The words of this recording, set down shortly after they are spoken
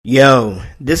Yo,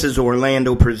 this is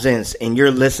Orlando Presents, and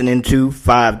you're listening to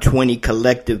 520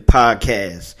 Collective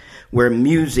Podcast, where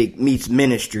music meets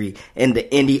ministry and the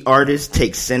indie artist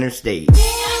takes center stage.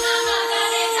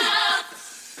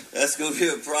 That's gonna be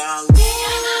a problem.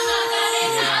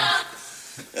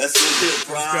 That's gonna be a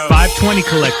problem. 520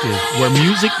 Collective, where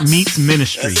music meets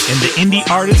ministry and the indie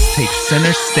artist takes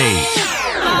center stage.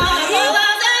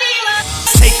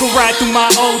 Take a ride through my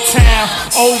old town,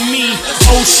 old me,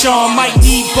 old Sean. Might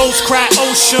need boats, cry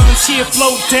oceans. Here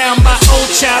float down my old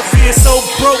child fear. So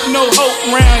broke, no hope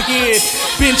round here.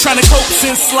 Been trying to cope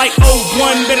since like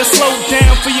 01. Better slow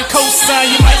down for your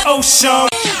cosign. You might owe Sean.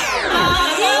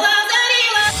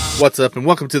 What's up, and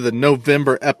welcome to the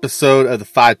November episode of the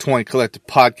 520 Collective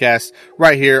Podcast,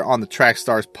 right here on the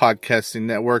Trackstars Podcasting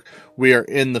Network. We are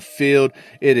in the field.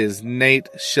 It is Nate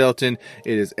Shelton.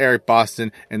 It is Eric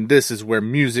Boston, and this is where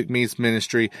music meets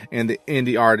ministry and the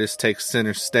indie artist takes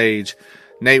center stage.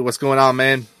 Nate, what's going on,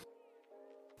 man?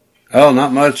 Oh,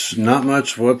 not much.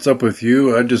 What's up with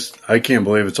you? I can't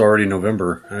believe it's already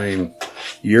November. I mean,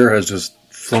 year has just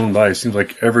flown by. It seems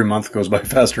like every month goes by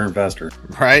faster and faster.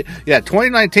 Right? Yeah,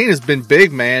 2019 has been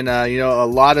big, man. A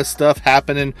lot of stuff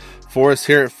happening for us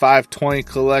here at 520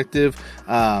 Collective.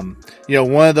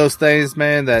 One of those things,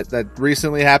 man, that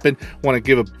recently happened. Want to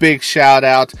give a big shout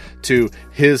out to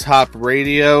His Hop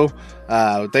Radio.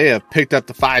 They have picked up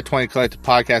the 520 Collective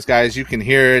Podcast, guys. You can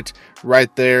hear it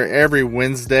right there every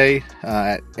Wednesday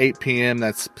at 8 p.m.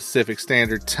 That's Pacific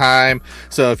Standard Time.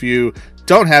 So if you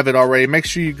don't have it already, make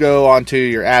sure you go onto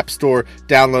your app store,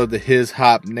 download the His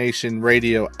Hop Nation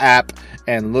Radio app,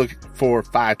 and look for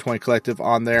 520 Collective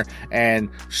on there. And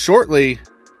shortly,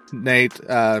 Nate,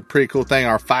 pretty cool thing,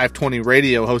 our 520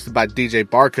 Radio hosted by DJ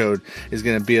Barcode is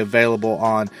going to be available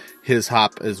on His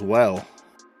Hop as well.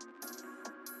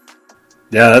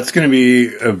 Yeah, that's going to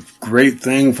be a great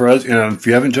thing for us. If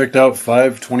you haven't checked out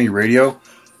 520 Radio,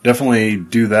 definitely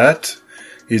do that.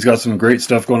 He's got some great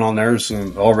stuff going on there.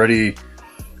 Some already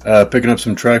picking up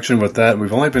some traction with that.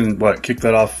 We've only been kicked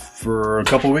that off for a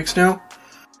couple weeks now.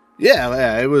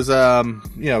 Yeah, it was.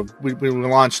 We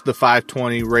launched the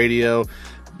 520 Radio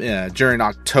during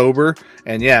October,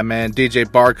 and yeah, man, DJ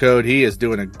Barcode, he is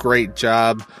doing a great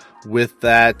job with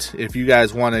that. If you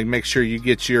guys want to make sure you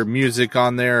get your music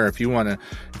on there, or if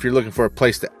you're looking for a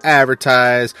place to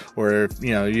advertise, or if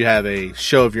you have a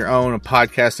show of your own, a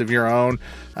podcast of your own,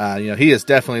 he is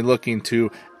definitely looking to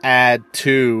add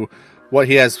to what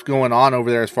he has going on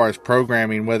over there as far as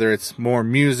programming, whether it's more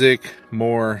music,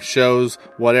 more shows,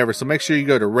 whatever. So make sure you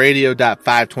go to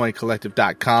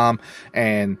radio.520collective.com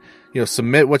and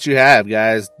submit what you have,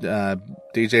 guys.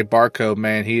 DJ Barcode,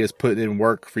 man, he is putting in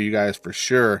work for you guys for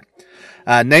sure.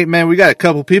 Nate, man, we got a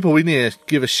couple people we need to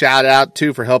give a shout out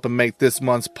to for helping make this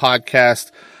month's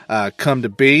podcast come to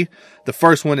be. The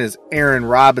first one is Aaron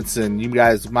Robinson. You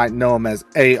guys might know him as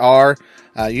AR.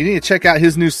 You need to check out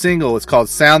his new single. It's called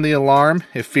Sound the Alarm.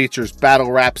 It features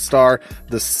battle rap star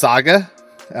The Saga.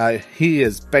 He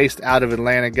is based out of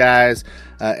Atlanta, guys.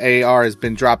 AR has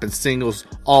been dropping singles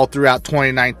all throughout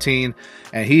 2019,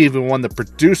 and he even won the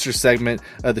producer segment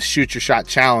of the Shoot Your Shot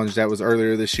Challenge that was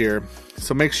earlier this year.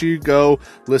 So make sure you go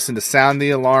listen to Sound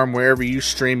the Alarm wherever you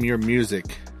stream your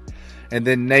music. And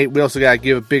then, Nate, we also got to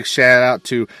give a big shout out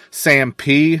to Sam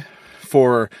P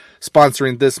for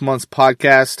sponsoring this month's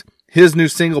podcast. His new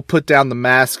single, Put Down the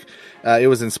Mask, it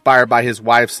was inspired by his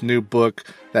wife's new book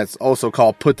that's also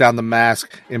called Put Down the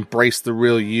Mask, Embrace the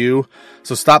Real You.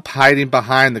 So stop hiding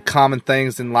behind the common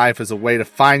things in life as a way to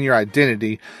find your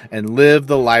identity and live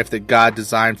the life that God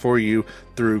designed for you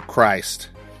through Christ.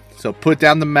 So Put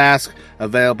Down the Mask,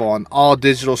 available on all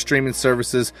digital streaming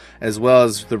services, as well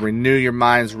as the Renew Your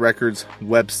Minds Records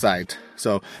website.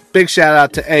 So big shout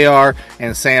out to AR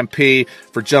and Sam P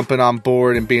for jumping on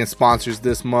board and being sponsors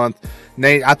this month.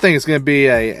 Nate, I think it's going to be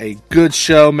a good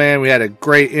show, man. We had a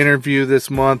great interview this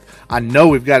month. I know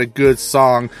we've got a good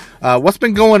song. What's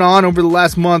been going on over the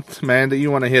last month, man, that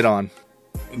you want to hit on?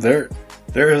 There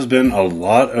has been a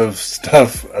lot of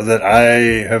stuff that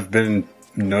I have been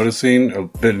noticing,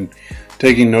 I've been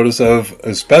taking notice of,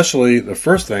 especially the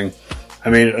first thing. I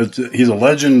mean, he's a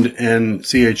legend in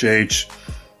CHH.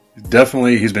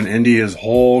 Definitely, he's been indie his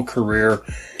whole career.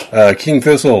 King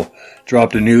Thistle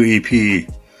dropped a new EP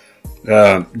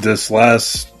this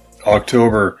last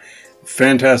October.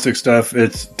 Fantastic stuff.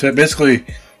 It's basically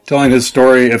telling his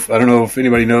story. I don't know if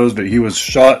anybody knows, but he was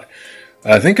shot,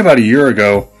 I think about a year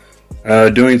ago,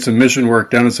 doing some mission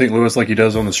work down in St. Louis like he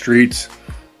does on the streets.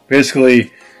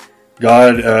 Basically,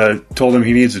 God told him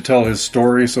he needs to tell his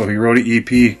story, so he wrote an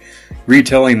EP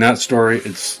retelling that story.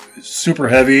 It's super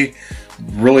heavy,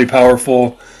 really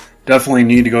powerful, definitely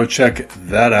need to go check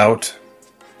that out.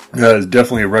 It's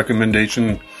definitely a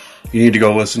recommendation you need to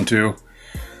go listen to.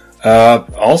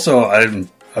 Also,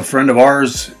 a friend of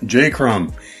ours, J.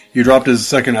 Crumb, he dropped his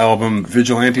second album,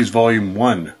 Vigilantes Volume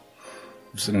 1.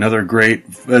 It's another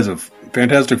it's a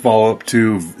fantastic follow-up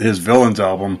to his Villains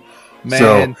album.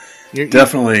 Man, so,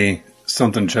 definitely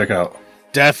something to check out.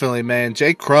 Definitely, man.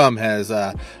 J. Crumb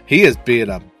he is being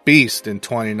a beast in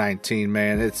 2019,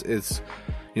 man. It's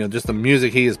just the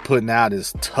music he is putting out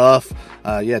is tough.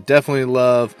 Definitely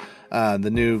love the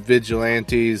new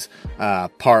Vigilantes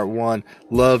Part 1.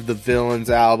 Love the Villains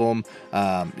album.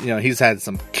 He's had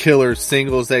some killer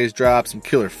singles that he's dropped, some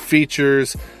killer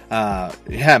features. Man,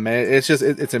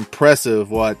 it's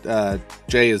impressive what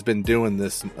Jay has been doing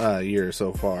this year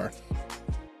so far.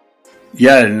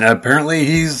 Yeah, and apparently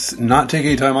he's not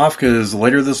taking any time off because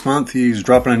later this month he's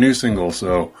dropping a new single,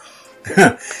 so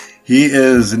he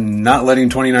is not letting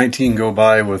 2019 go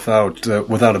by without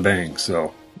a bang,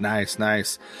 so. Nice.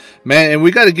 Man, and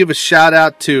we got to give a shout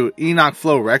out to Enoch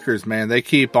Flow Records, man. They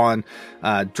keep on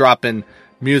dropping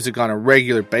music on a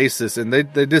regular basis, and they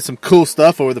did some cool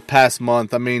stuff over the past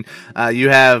month. I mean, you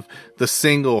have the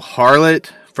single Harlot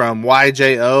from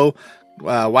YJO.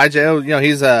 YJO,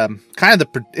 he's kind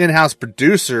of the in-house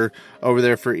producer over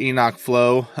there for Enoch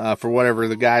Flow, for whatever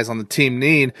the guys on the team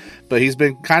need, but he's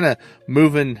been kind of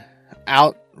moving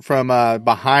out from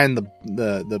behind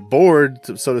the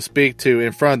board, so to speak, to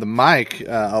in front of the mic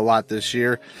a lot this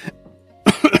year.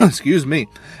 Excuse me.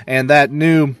 And that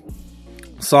new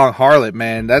song Harlot,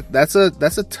 man, that's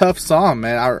a tough song,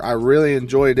 man. I really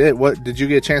enjoyed it. What did you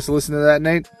get a chance to listen to that,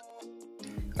 Nate?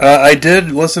 I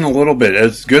did listen a little bit.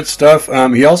 It's good stuff.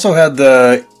 He also had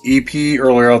the EP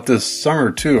earlier out this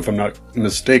summer too, if I'm not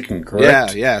mistaken.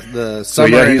 Correct? Yeah. The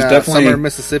summer, he's definitely Summer in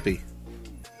Mississippi.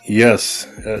 Yes,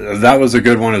 that was a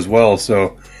good one as well.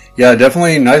 So, yeah,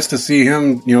 definitely nice to see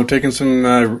him, taking some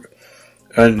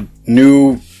a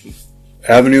new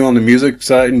avenue on the music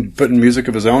side and putting music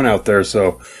of his own out there.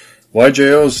 So,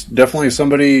 YJO's definitely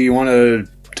somebody you want to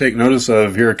take notice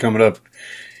of here coming up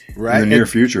in the near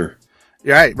future.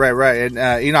 Right. And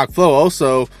Enoch Flow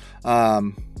also,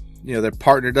 they're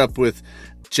partnered up with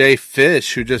Jay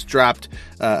Fish, who just dropped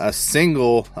a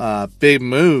single, Big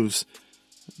Moves,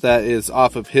 that is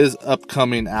off of his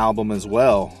upcoming album as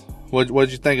well. What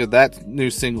did you think of that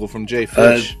new single from Jay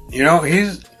Fish?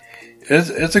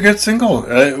 It's a good single.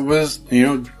 It was,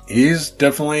 he's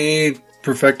definitely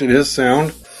perfected his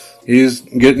sound. He's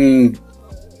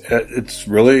it's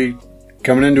really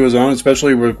coming into his own,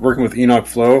 especially with working with Enoch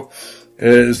Flow.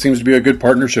 It seems to be a good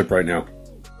partnership right now.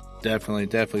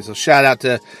 Definitely. So shout out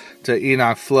to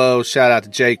Enoch Flow, shout out to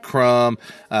J. Crumb,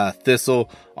 Thistle,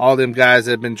 all them guys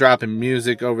that have been dropping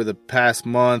music over the past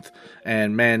month.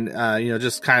 And man,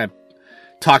 just kind of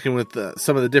talking with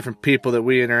some of the different people that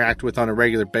we interact with on a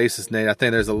regular basis, Nate, I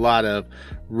think there's a lot of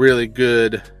really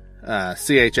good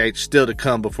CHH still to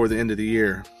come before the end of the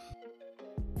year.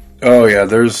 Oh yeah,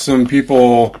 there's some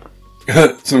people,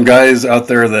 some guys out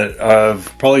there that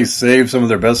have probably saved some of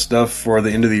their best stuff for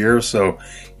the end of the year. So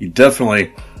you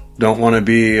definitely don't want to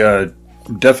be,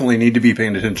 definitely need to be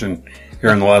paying attention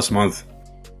here in the last month.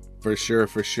 For sure,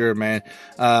 man.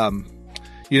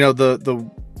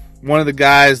 The one of the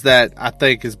guys that I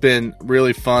think has been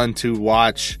really fun to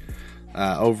watch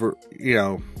over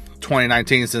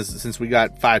 2019 since we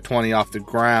got 520 off the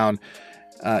ground.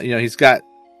 He's got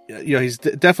he's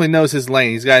definitely knows his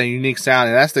lane. He's got a unique sound,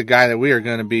 and that's the guy that we are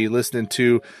going to be listening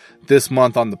to this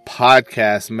month on the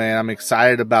podcast. Man, I'm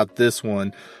excited about this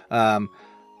one. Why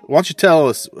don't you tell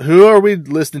us, who are we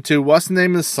listening to? What's the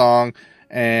name of the song?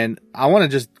 And I want to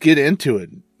just get into it,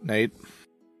 Nate.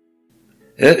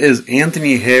 It is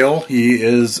Anthony Hale. He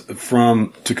is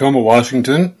from Tacoma,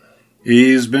 Washington.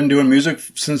 He's been doing music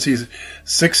since he's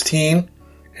 16.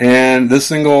 And this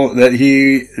single that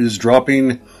he is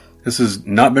dropping, this has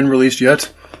not been released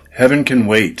yet. Heaven Can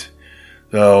Wait.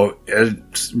 So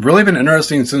it's really been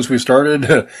interesting since we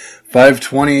started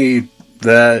 520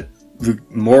 that the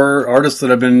more artists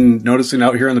that I've been noticing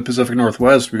out here in the Pacific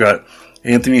Northwest. We got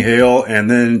Anthony Hale and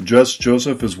then Just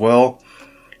Joseph as well.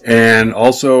 And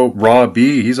also Raw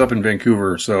B, he's up in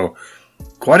Vancouver. So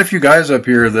quite a few guys up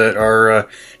here that are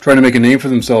trying to make a name for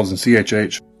themselves in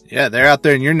CHH. Yeah, they're out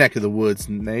there in your neck of the woods,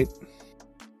 Nate.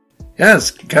 Yeah, it's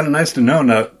kind of nice to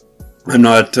know. I'm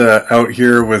not out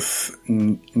here with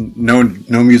no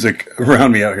music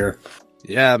around me out here.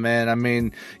 Yeah, man. I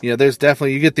mean, there's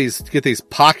definitely, you get these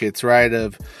pockets, right,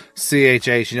 of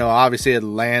CHH. Obviously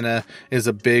Atlanta is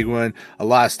a big one. A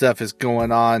lot of stuff is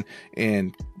going on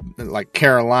in like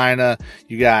Carolina.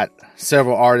 You got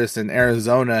several artists in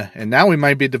Arizona, and now we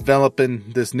might be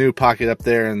developing this new pocket up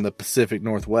there in the Pacific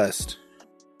Northwest.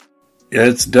 Yeah,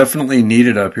 it's definitely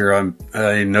needed up here.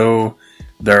 I know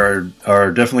there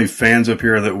are definitely fans up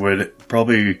here that would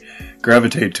probably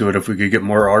gravitate to it if we could get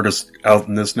more artists out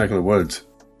in this neck of the woods.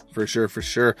 For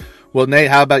sure. Well, Nate,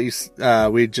 how about you?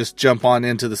 We just jump on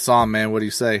into the song, man. What do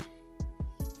you say?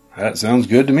 That sounds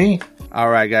good to me. All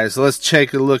right, guys. So let's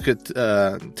take a listen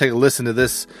to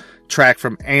this track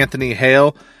from Anthony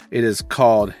Hale. It is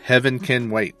called "Heaven Can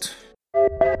Wait."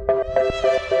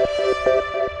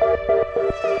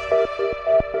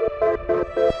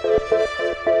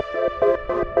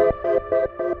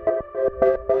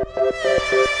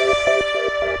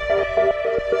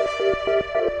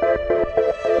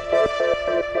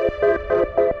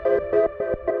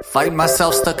 Fighting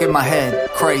myself stuck in my head,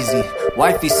 crazy.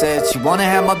 Wifey said she wanna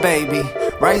have my baby.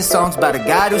 Writing songs about a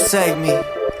guy who saved me.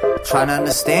 Trying to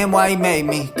understand why he made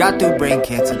me. Got through brain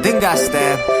cancer, then got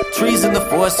stabbed. Trees in the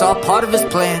forest, all part of his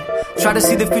plan. Try to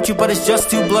see the future, but it's just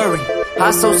too blurry.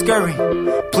 Eyes so scurry,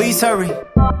 please hurry.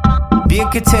 Being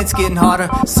content's getting harder.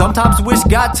 Sometimes wish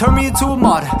God turned me into a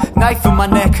martyr. Knife in my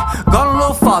neck, gone a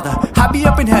little farther. I be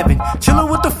up in heaven, chilling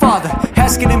with the Father.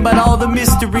 Asking him about all the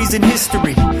mysteries in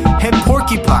history. And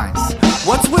porcupines,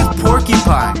 what's with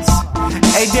porcupines?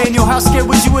 Hey Daniel, how scared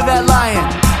was you of that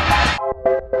lion?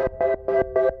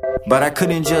 But I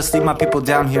couldn't just leave my people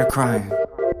down here crying.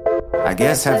 I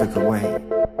guess heaven could wait.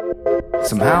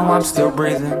 Somehow I'm still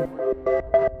breathing.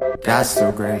 God's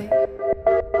still great.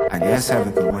 I guess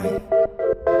heaven could wait.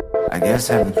 I guess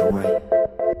heaven could wait.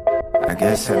 I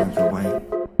guess heaven could wait.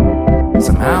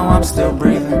 Somehow I'm still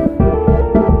breathing.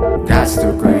 God's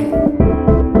still great.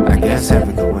 I guess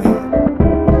heaven could wait.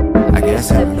 I guess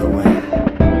heaven could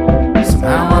wait.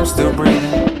 Somehow I'm still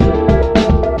breathing.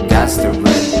 God's still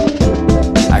great.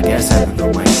 I guess heaven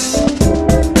could wait.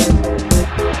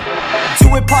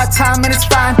 Do it part-time and it's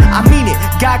fine, I mean it.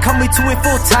 God called me to it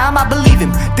full-time, I believe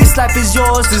him. This life is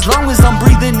yours as long as I'm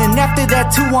breathing. And after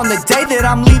that too, on the day that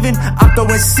I'm leaving, I'm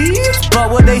throwing seeds,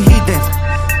 but what they heathen.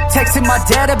 Texting my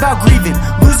dad about grieving.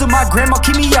 Losing my grandma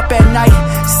keep me up at night.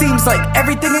 Seems like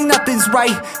everything and nothing's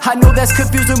right. I know that's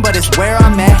confusing, but it's where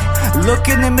I'm at. Look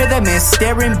in the mirror, that man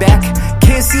staring back.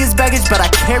 Can't see his baggage, but I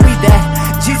carry that.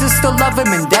 Jesus still love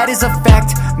him, and that is a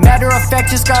fact. Matter of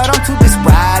fact, just got onto this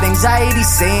ride. Anxiety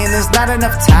saying there's not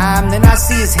enough time. Then I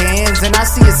see his hands, and I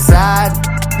see his side,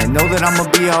 and know that I'ma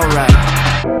be alright.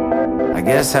 I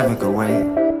guess heaven could wait.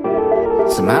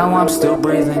 Somehow I'm still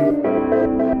breathing.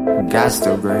 God's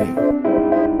still great.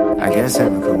 I guess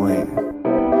heaven could wait.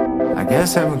 I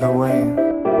guess heaven could wait.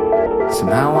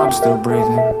 Somehow I'm still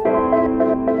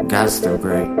breathing. God's still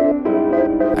great.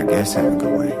 I guess heaven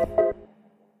could wait.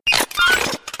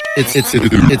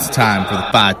 It's time for the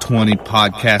 520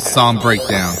 podcast song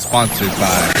breakdown, sponsored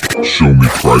by Show Me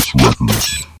Christ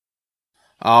Records.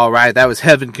 All right, that was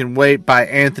 "Heaven Can Wait" by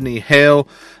Anthony Hale.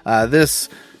 This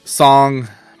song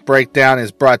breakdown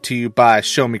is brought to you by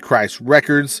Show Me Christ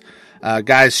Records.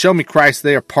 Guys, Show Me Christ,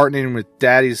 they are partnering with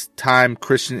Daddy's Time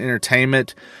Christian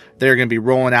Entertainment. They're going to be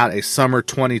rolling out a summer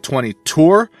 2020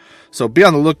 tour. So be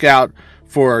on the lookout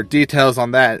for details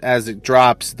on that as it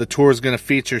drops. The tour is going to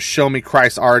feature Show Me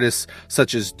Christ artists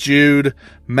such as Jude,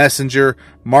 Messenger,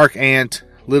 Mark Ant,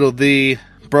 Little Thee,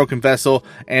 Broken Vessel,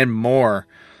 and more.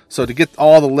 So to get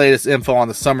all the latest info on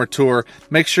the summer tour,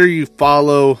 make sure you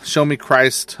follow Show Me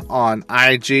Christ on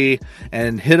IG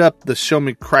and hit up the Show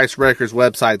Me Christ Records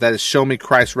website. That is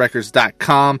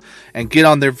showmechristrecords.com, and get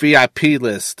on their VIP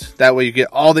list. That way you get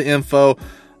all the info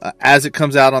as it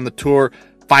comes out on the tour.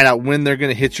 Find out when they're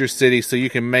going to hit your city so you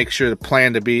can make sure to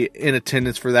plan to be in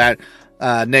attendance for that.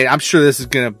 Nate, I'm sure this is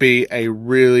going to be a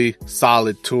really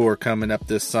solid tour coming up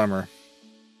this summer.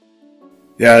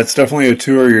 Yeah, it's definitely a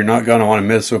tour you're not going to want to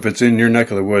miss. So if it's in your neck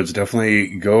of the woods,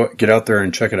 definitely get out there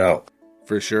and check it out.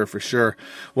 For sure.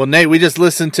 Well, Nate, we just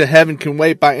listened to "Heaven Can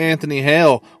Wait" by Anthony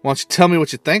Hale. Why don't you tell me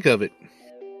what you think of it?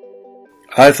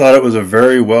 I thought it was a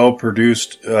very well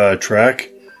produced track.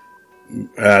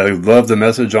 I love the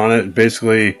message on it.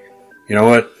 Basically, you know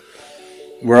what?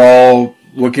 We're all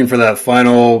looking for that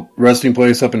final resting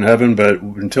place up in heaven, but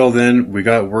until then, we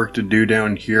got work to do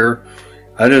down here.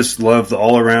 I just love the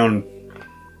all-around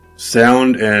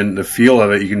sound and the feel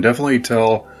of it. You can definitely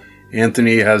tell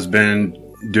Anthony has been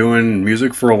doing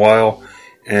music for a while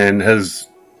and has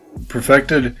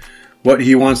perfected what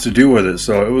he wants to do with it.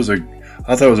 So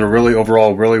I thought it was a really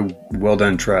overall really well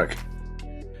done track.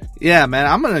 Yeah, man,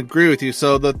 I'm going to agree with you.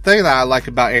 So the thing that I like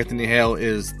about Anthony Hale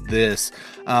is this.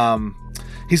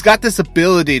 He's got this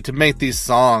ability to make these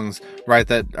songs, right,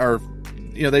 that are,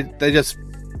 they just,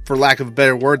 for lack of a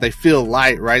better word, they feel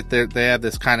light, right? They have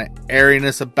this kind of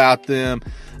airiness about them,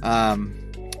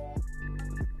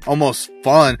 almost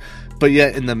fun, but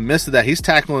yet in the midst of that, he's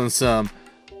tackling some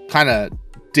kind of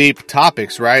deep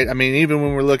topics, right? I mean, even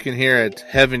when we're looking here at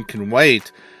Heaven Can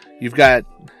Wait, you've got,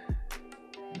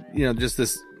 just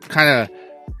this kind of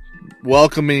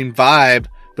welcoming vibe,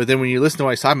 but then when you listen to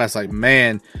what he's talking about, it's like,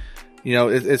 man,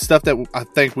 it's stuff that I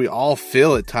think we all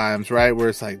feel at times, right? Where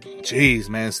it's like, geez,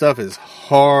 man, stuff is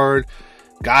hard.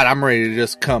 God, I'm ready to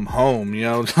just come home,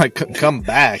 like come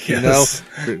back, Yes.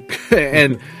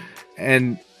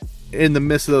 and in the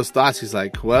midst of those thoughts, he's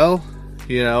like, well,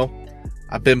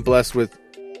 I've been blessed with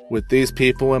these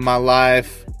people in my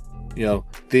life,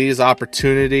 these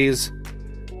opportunities.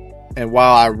 And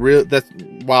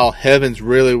while heaven's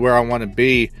really where I want to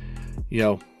be,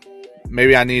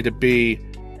 maybe I need to be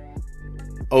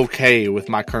okay with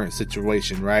my current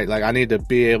situation, right? Like I need to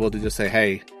be able to just say,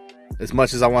 hey, as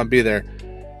much as I want to be there,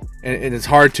 and it's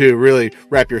hard to really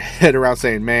wrap your head around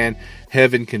saying, man,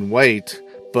 heaven can wait,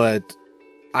 but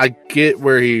I get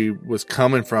where he was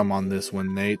coming from on this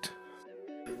one, Nate.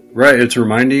 Right. It's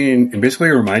basically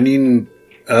reminding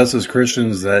us as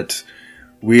Christians that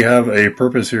we have a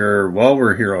purpose here while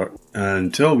we're here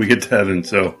until we get to heaven.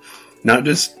 So not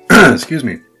just, excuse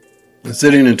me,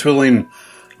 sitting and twiddling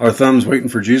our thumbs waiting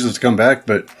for Jesus to come back,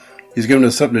 but he's giving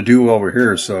us something to do while we're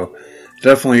here. So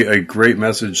definitely a great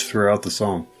message throughout the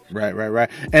song. Right.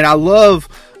 And I love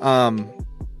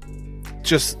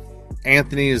just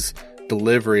Anthony's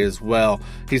delivery as well.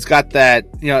 He's got that,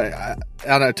 I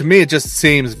don't know, to me it just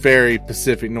seems very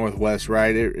Pacific Northwest,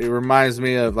 right? It reminds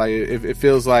me of like, it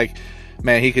feels like,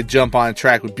 man, he could jump on a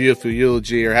track with Beautiful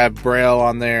Eulogy or have Braille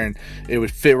on there and it would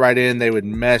fit right in. They would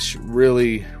mesh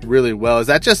really, really well. Is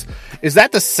that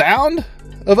the sound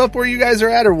of up where you guys are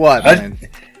at or what, man?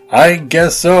 I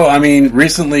guess so. I mean,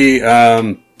 recently,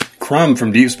 Crumb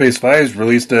from Deep Space Five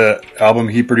released an album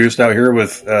he produced out here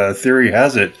with Theory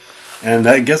Has It. And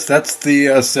I guess that's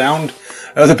the sound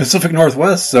of the Pacific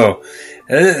Northwest. So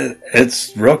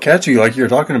it's real catchy like you're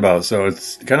talking about. So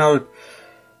it's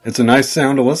a nice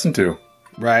sound to listen to.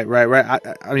 Right.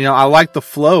 I mean, I like the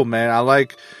flow, man. I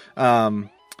like, the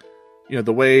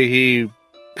way he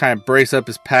kind of breaks up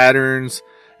his patterns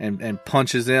and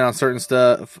punches in on certain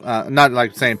stuff. Not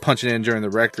like saying punching in during the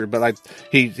record, but like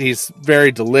he's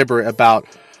very deliberate about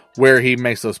where he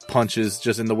makes those punches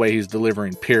just in the way he's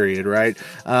delivering, period. Right.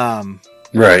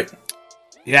 Right.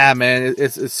 Yeah, man,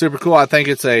 it's super cool. I think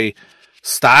it's a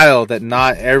style that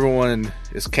not everyone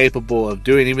is capable of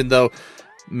doing, even though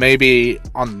maybe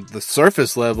on the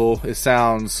surface level it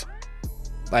sounds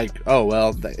like, oh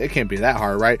well, it can't be that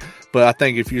hard, right? But I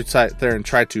think if you sit there and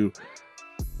try to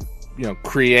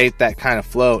create that kind of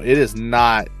flow, it is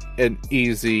not an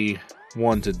easy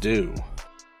one to do.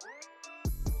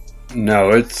 No,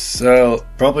 it's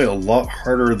probably a lot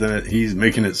harder than he's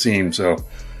making it seem. So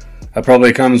that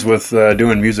probably comes with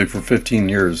doing music for 15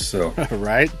 years. So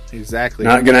right, exactly.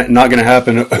 Not gonna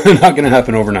happen. Not gonna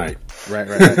happen overnight. Right.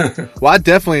 Well, I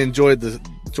definitely enjoyed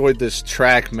this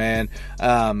track, man.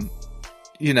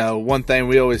 One thing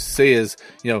we always see is,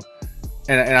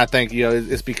 and I think,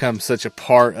 it's become such a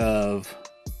part of,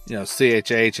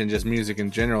 CHH and just music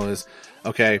in general is,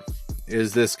 okay,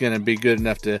 is this going to be good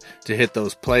enough to hit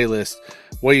those playlists?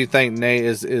 What do you think, Nate?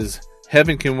 Is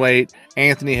Heaven Can Wait,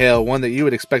 Anthony Hale, one that you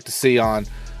would expect to see on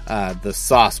the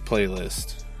Sauce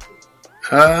playlist?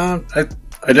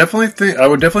 I definitely think I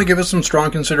would definitely give it some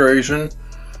strong consideration.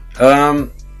 As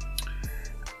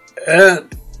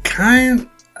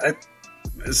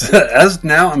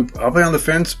now, I'm probably on the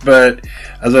fence, but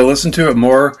as I listen to it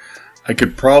more, I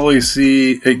could probably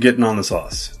see it getting on the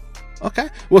Sauce. Okay.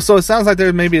 Well, so it sounds like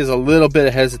there maybe is a little bit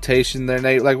of hesitation there,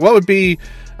 Nate. Like, what would be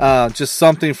just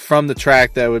something from the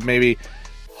track that would maybe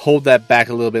hold that back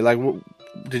a little bit? Like,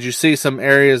 did you see some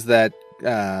areas that,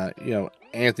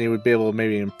 Anthony would be able to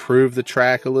maybe improve the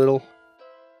track a little?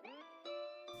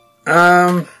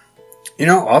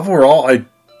 Overall,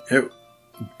 it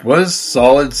was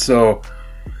solid, so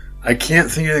I can't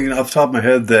think of anything off the top of my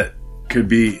head that could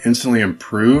be instantly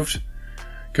improved,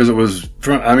 because it was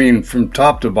from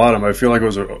top to bottom, I feel like it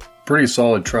was a pretty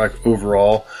solid track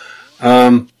overall.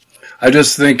 I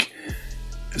just think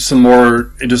some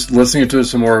more, just listening to it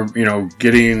some more,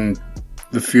 getting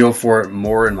the feel for it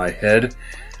more in my head,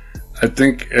 I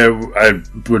think I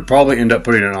would probably end up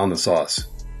putting it on the Sauce.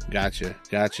 Gotcha.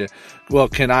 Well,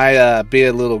 can I be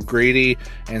a little greedy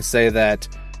and say that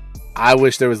I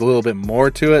wish there was a little bit more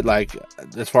to it, like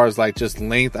as far as like just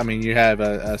length. I mean, you have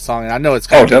a song, and I know it's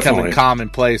kind of becoming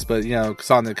commonplace, but you know, a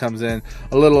song that comes in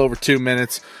a little over 2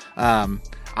 minutes.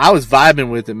 I was vibing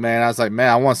with it, man. I was like, man,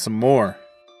 I want some more.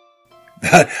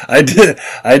 I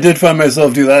did find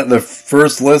myself do that the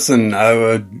first listen. I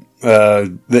would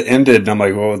that ended, and I'm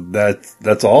like, well,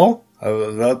 that's all.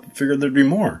 I figured there'd be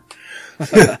more.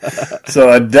 So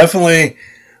I definitely.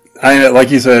 Like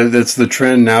you said, it's the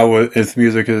trend now with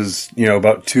music is, you know,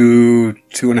 about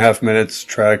 2.5 minutes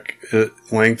track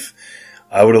length.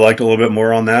 I would have liked a little bit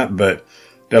more on that, but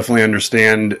definitely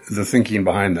understand the thinking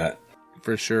behind that.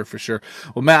 For sure.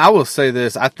 Well, man, I will say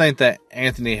this. I think that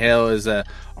Anthony Hale is a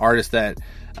artist that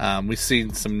we've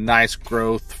seen some nice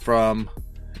growth from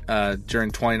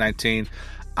during 2019.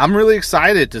 I'm really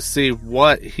excited to see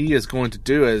what he is going to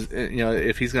do, as you know,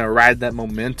 if he's going to ride that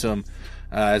momentum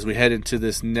as we head into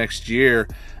this next year,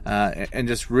 and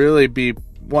just really be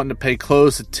wanting to pay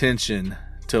close attention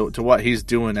to what he's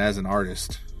doing as an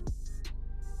artist.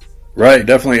 Right,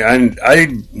 definitely. I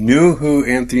knew who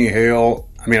Anthony Hale.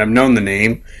 I mean, I've known the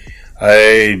name.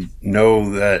 I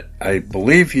know that I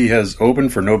believe he has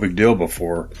opened for No Big Deal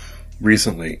before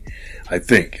recently. I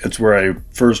think it's where I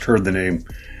first heard the name.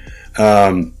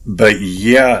 But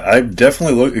yeah, I'm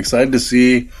definitely excited to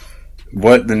see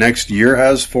what the next year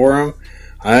has for him.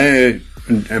 I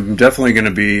am definitely going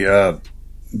to be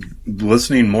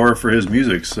listening more for his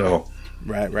music, so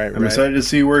right. I'm excited to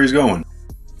see where he's going.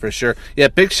 For sure. Yeah,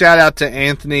 big shout out to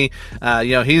Anthony.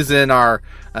 You know, he's in our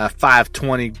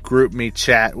 520 group me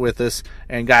chat with us.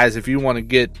 And guys, if you want to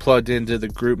get plugged into the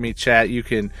group me chat, you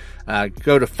can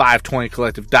go to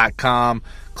 520collective.com,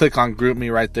 click on group me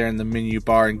right there in the menu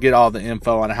bar, and get all the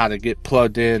info on how to get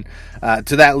plugged in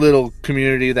to that little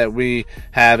community that we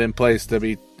have in place to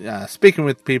be speaking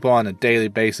with people on a daily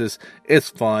basis. It's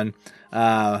fun.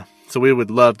 So we would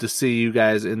love to see you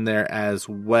guys in there as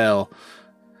well.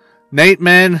 Nate,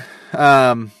 man,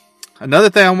 another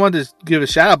thing I wanted to give a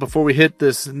shout out before we hit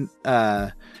this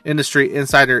industry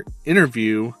insider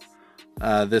interview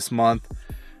this month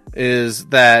is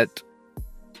that,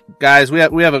 guys, we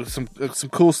have some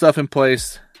cool stuff in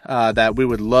place that we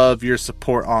would love your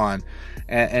support on,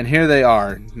 and here they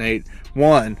are, Nate.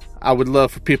 One, I would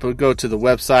love for people to go to the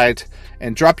website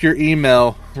and drop your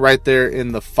email right there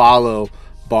in the follow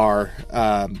bar.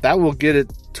 That will get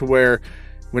it to where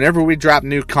whenever we drop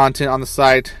new content on the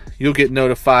site, you'll get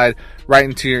notified right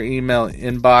into your email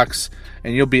inbox,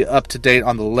 and you'll be up to date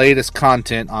on the latest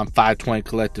content on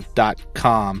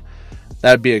 520collective.com.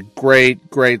 That'd be a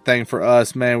great thing for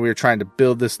us, man. We're trying to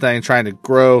build this thing, trying to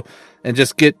grow, and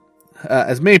just get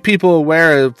as many people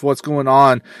aware of what's going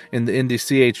on in the indie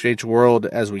CHH world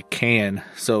as we can.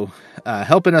 So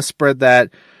helping us spread that,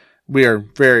 we are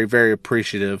very, very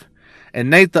appreciative. And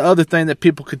Nate, the other thing that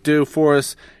people could do for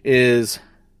us is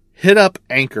hit up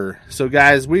Anchor. So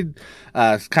guys, we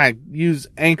kind of use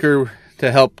Anchor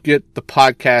to help get the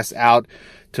podcast out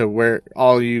to where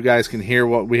all of you guys can hear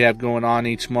what we have going on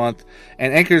each month.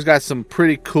 And Anchor's got some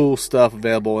pretty cool stuff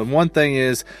available. And one thing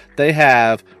is they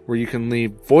have where you can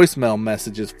leave voicemail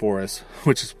messages for us,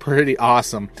 which is pretty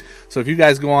awesome. So if you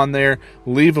guys go on there,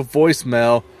 leave a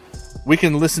voicemail, we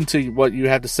can listen to what you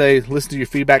have to say, listen to your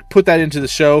feedback, put that into the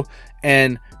show,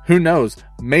 and who knows,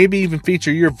 maybe even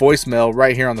feature your voicemail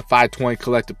right here on the 520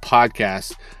 Collective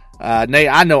podcast. Nate,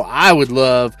 I know I would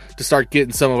love to start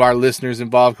getting some of our listeners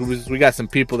involved because we got some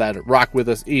people that rock with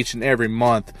us each and every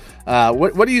month.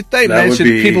 What do you think, man? Should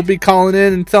people be calling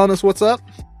in and telling us what's up?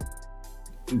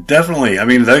 Definitely. I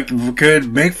mean, that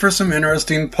could make for some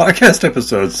interesting podcast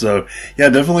episodes. So, yeah,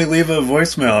 definitely leave a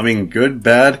voicemail. I mean, good,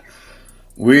 bad.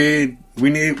 We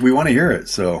want to hear it.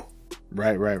 So.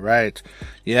 Right.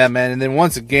 Yeah, man. And then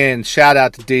once again, shout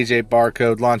out to DJ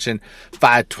Barcode launching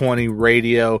 520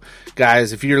 Radio.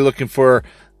 Guys, if you're looking for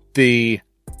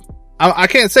I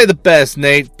can't say the best,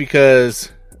 Nate, because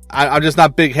I'm just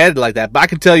not big headed like that. But I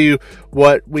can tell you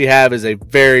what we have is a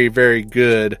very, very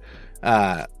good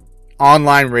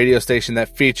online radio station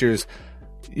that features,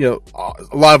 you know,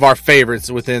 a lot of our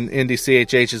favorites within Indie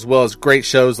CHH, as well as great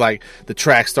shows like the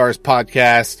Track Stars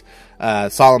podcast,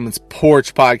 Solomon's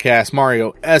Porch podcast,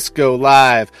 Mario Esco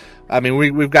Live. I mean,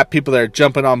 we've got people that are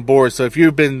jumping on board. So if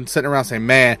you've been sitting around saying,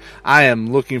 man, I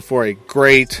am looking for a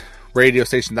great radio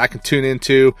station that I can tune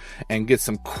into and get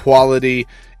some quality,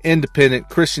 independent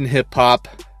Christian hip hop,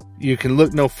 you can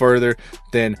look no further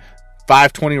than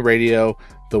 520 Radio.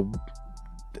 The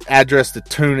address to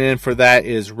tune in for that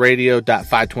is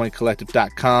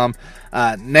radio.520collective.com.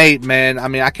 Nate, man, I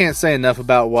mean, I can't say enough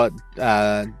about what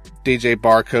DJ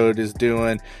Barcode is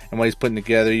doing and what he's putting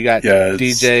together. You got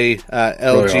DJ LG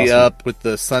really awesome. up with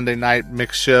the Sunday night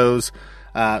mix shows.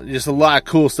 Just a lot of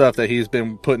cool stuff that he's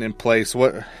been putting in place.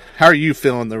 How are you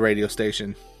feeling the radio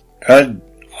station? I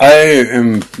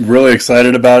am really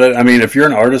excited about it. I mean, if you're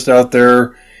an artist out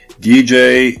there,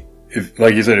 DJ, if,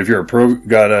 like you said, if you're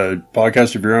got a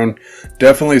podcast of your own,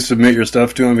 definitely submit your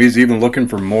stuff to him. He's even looking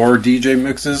for more DJ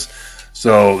mixes.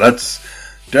 So that's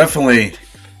definitely,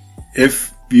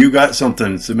 if you got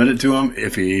something, submit it to him.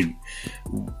 If he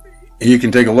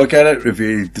can take a look at it. If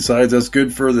he decides that's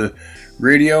good for the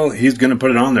radio, he's going to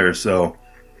put it on there. So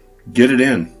get it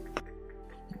in.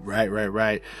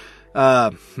 Right.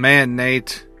 Man,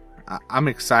 Nate, I'm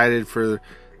excited for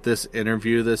this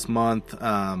interview this month.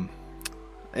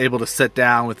 Able to sit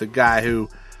down with a guy who,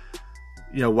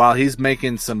 while he's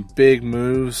making some big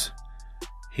moves,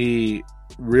 he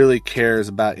really cares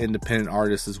about independent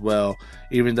artists as well,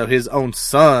 even though his own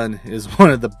son is one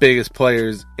of the biggest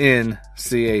players in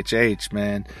CHH,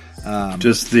 man.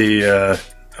 Just the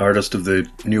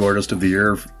new artist of the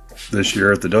year this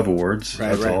year at the Dove Awards.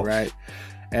 Right.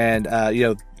 And,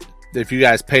 if you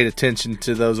guys paid attention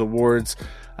to those awards,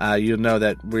 you'll know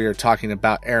that we are talking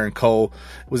about Aaron Cole.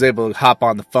 Was able to hop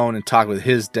on the phone and talk with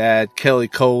his dad, Kelly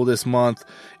Cole, this month.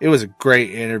 It was a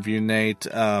great interview, Nate.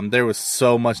 There was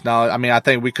so much knowledge. I mean, I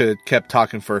think we could have kept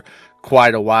talking for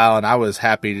quite a while, and I was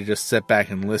happy to just sit back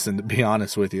and listen, to be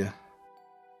honest with you.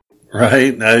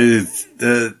 Right.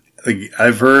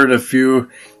 I've heard a few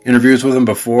interviews with him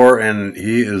before, and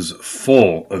he is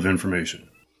full of information.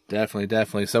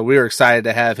 Definitely. So we are excited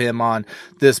to have him on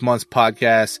this month's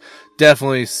podcast.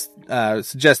 Definitely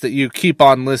suggest that you keep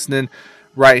on listening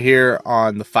right here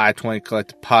on the 520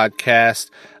 Collective podcast.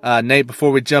 Nate,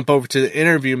 before we jump over to the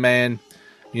interview, man,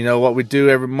 you know what we do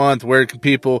every month. Where can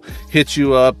people hit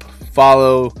you up,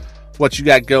 follow what you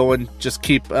got going? Just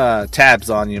keep tabs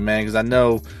on you, man, because I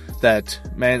know that,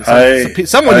 man,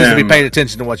 someone needs to be paying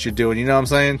attention to what you're doing. You know what I'm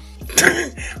saying?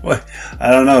 Well,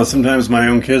 I don't know. Sometimes my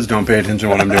own kids don't pay attention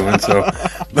to what I'm doing. So,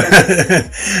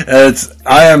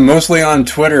 I am mostly on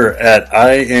Twitter at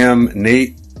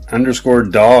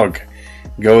IamNate_dog.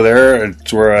 Go there.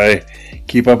 It's where I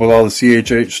keep up with all the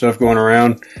CHH stuff going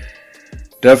around.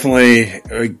 Definitely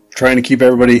trying to keep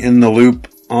everybody in the loop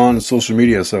on social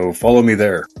media. So follow me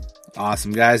there.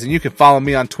 Awesome, guys. And you can follow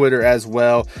me on Twitter as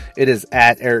well. It is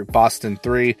at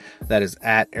EricBoston3. That is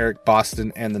at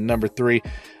EricBoston and the number 3.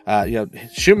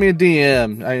 Shoot me a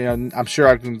DM. I'm sure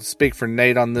I can speak for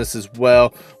Nate on this as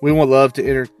well. We would love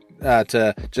to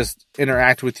just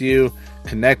interact with you,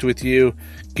 connect with you,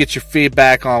 get your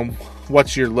feedback on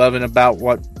what you're loving about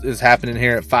what is happening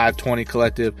here at 520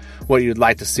 Collective, what you'd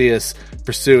like to see us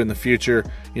pursue in the future.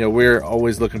 We're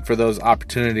always looking for those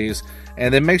opportunities.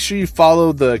 And then make sure you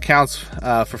follow the accounts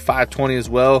for 520 as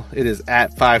well. It is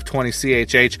at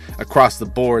 520CHH across the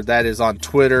board. That is on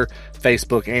Twitter,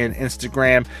 Facebook, and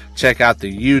Instagram. Check out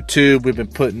the YouTube. We've been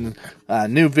putting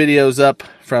new videos up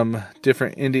from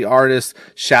different indie artists.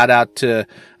 Shout out to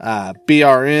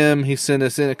BRM. He sent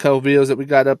us in a couple videos that we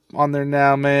got up on there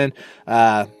now, man.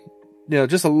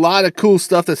 Just a lot of cool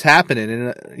stuff that's happening.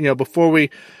 And, before we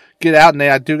get out,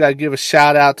 Nate, I do got to give a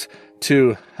shout out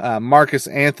to Marcus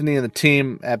Anthony and the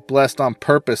team at Blessed on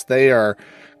Purpose. They are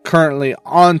currently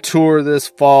on tour this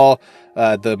fall.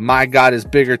 The My God is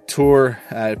Bigger tour.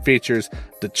 It features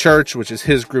The Church, which is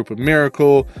his group of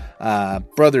Miracle,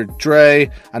 Brother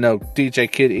Dre. I know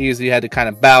DJ Kid Easy had to kind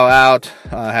of bow out,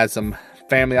 had some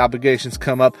family obligations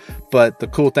come up, but the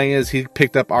cool thing is he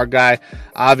picked up our guy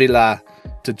Avila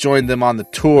to join them on the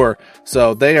tour.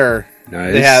 So they are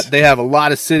nice. They have a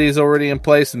lot of cities already in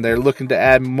place, and they're looking to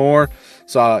add more.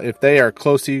 So if they are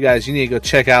close to you guys, you need to go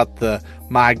check out the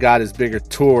My God is Bigger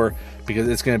tour, because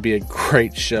it's going to be a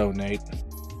great show, Nate.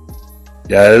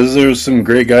 Yeah, there's some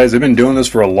great guys. They've been doing this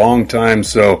for a long time,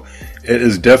 so it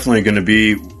is definitely going to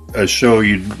be a show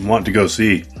you'd want to go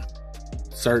see.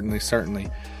 Certainly.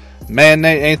 Man,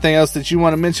 Nate, anything else that you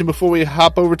want to mention before we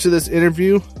hop over to this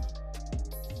interview?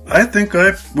 I think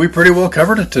we pretty well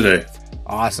covered it today.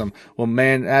 Awesome. Well,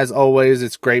 man, as always,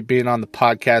 it's great being on the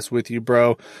podcast with you,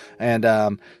 bro. And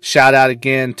shout out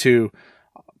again to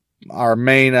our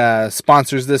main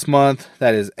sponsors this month.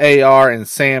 That is AR and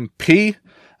Sam P.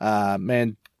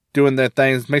 Man, doing their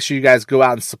things. Make sure you guys go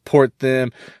out and support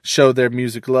them. Show their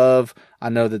music love. I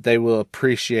know that they will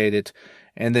appreciate it.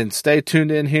 And then stay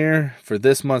tuned in here for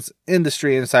this month's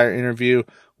Industry Insider interview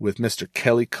with Mr.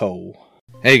 Kelly Cole.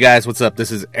 Hey guys, what's up? This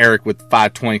is Eric with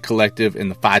 520 Collective and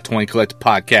the 520 Collective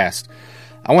podcast.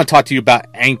 I want to talk to you about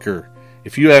Anchor.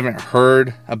 If you haven't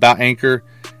heard about Anchor,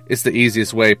 it's the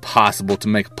easiest way possible to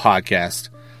make a podcast.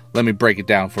 Let me break it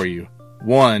down for you.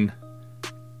 1,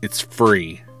 it's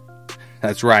free.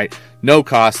 That's right, no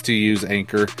cost to use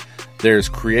Anchor. There's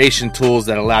creation tools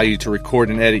that allow you to record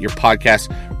and edit your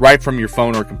podcast right from your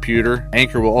phone or computer.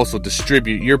 Anchor will also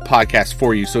distribute your podcast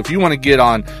for you. So if you want to get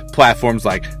on platforms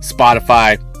like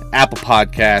Spotify, Apple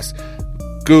Podcasts,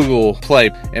 Google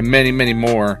Play, and many, many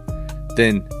more,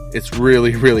 then it's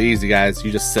really, really easy, guys.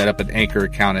 You just set up an Anchor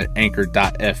account at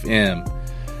anchor.fm.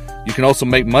 You can also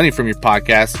make money from your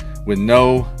podcast with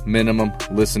no minimum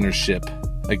listenership.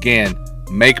 Again,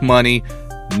 make money,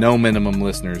 no minimum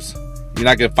listeners. You're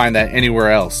not going to find that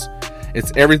anywhere else.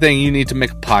 It's everything you need to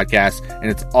make a podcast, and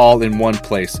it's all in one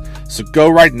place. So go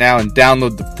right now and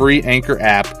download the free Anchor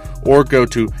app, or go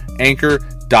to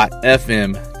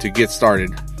anchor.fm to get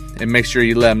started. And make sure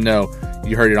you let them know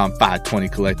you heard it on 520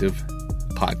 Collective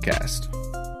Podcast.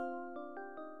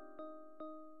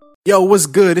 Yo, what's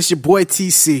good? It's your boy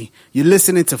TC. You're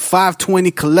listening to 520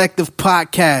 Collective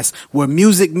Podcast, where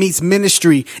music meets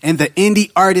ministry and the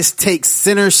indie artist takes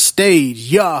center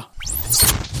stage. Yeah.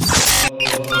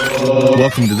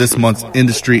 Welcome to this month's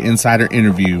Industry Insider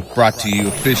interview, brought to you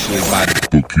officially by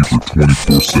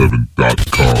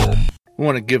Bookkeeper247.com. We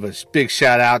want to give a big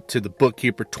shout out to the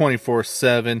Bookkeeper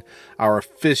 24/7, our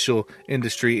official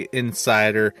Industry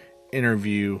Insider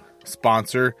interview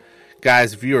sponsor.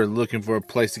 Guys, if you are looking for a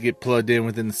place to get plugged in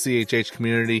within the CHH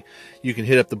community, you can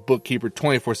hit up the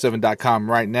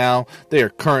bookkeeper247.com right now. They are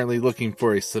currently looking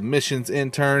for a submissions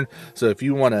intern. So if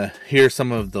you want to hear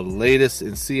some of the latest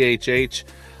in CHH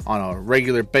on a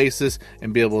regular basis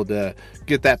and be able to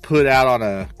get that put out on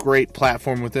a great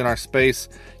platform within our space,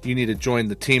 you need to join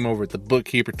the team over at the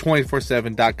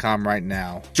bookkeeper247.com right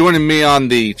now. Joining me on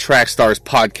the Trackstars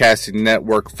Podcasting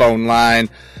Network phone line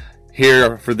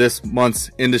here for this month's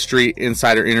Industry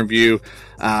Insider interview.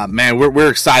 Man,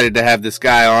 we're excited to have this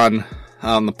guy on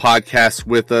the podcast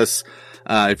with us.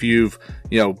 If you've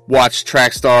watched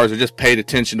Trackstars or just paid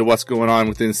attention to what's going on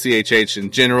within CHH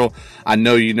in general, I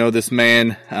know you know this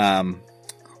man.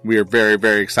 We are very,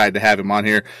 very excited to have him on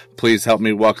here. Please help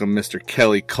me welcome Mr.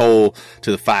 Kelly Cole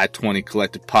to the 520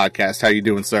 Collective Podcast. How you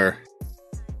doing, sir?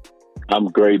 I'm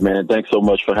great, man. Thanks so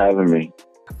much for having me.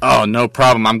 Oh, no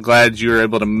problem. I'm glad you were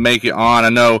able to make it on. I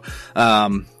know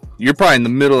you're probably in the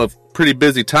middle of pretty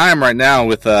busy time right now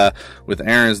with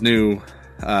Aaron's new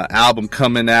album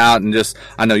coming out, and just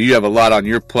I know you have a lot on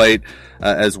your plate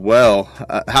as well.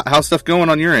 How's stuff going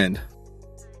on your end?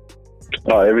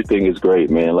 Oh, everything is great,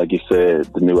 man. Like you said,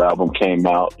 the new album came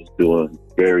out. It's doing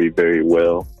very, very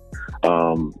well.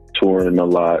 Touring a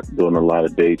lot, doing a lot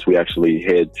of dates. We actually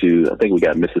head to, I think we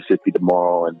got Mississippi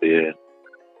tomorrow, and then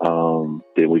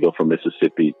we go from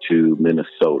Mississippi to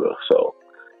Minnesota. So,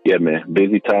 yeah, man,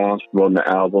 busy times, promoting the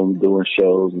album, doing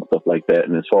shows and stuff like that.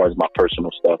 And as far as my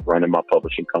personal stuff, running my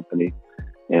publishing company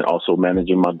and also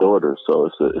managing my daughter. So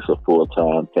it's a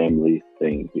full-time family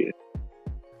thing here.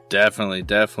 Definitely.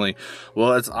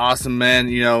 Well, it's awesome, man.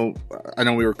 I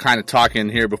know we were kind of talking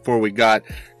here before we got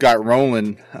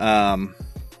rolling,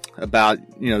 about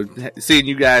seeing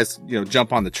you guys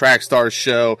jump on the Trackstars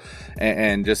show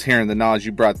and just hearing the knowledge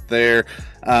you brought there.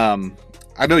 I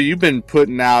know you've been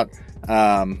putting out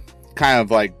kind of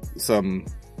like some,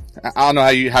 I don't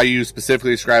know how you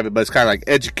specifically describe it, but it's kind of like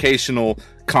educational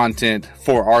content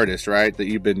for artists, right, that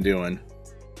you've been doing.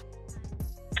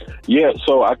 Yeah,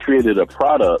 so I created a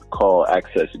product called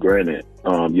Access Granted,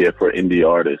 for indie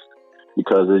artists.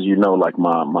 Because as you know, like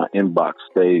my inbox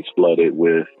stays flooded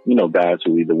with, guys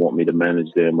who either want me to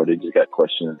manage them or they just got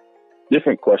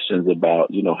different questions about,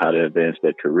 how to advance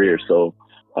their career. So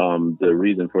the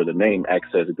reason for the name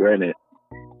Access Granted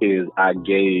is I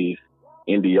gave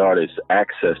indie artists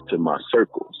access to my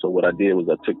circle. So what I did was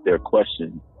I took their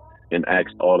questions and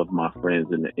asked all of my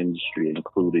friends in the industry,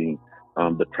 including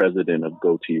the president of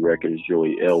Goatee Records,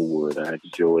 Joey Elwood. I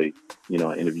asked Joey,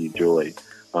 I interviewed Joey.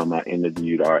 I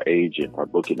interviewed our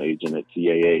booking agent at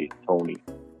TAA, Tony.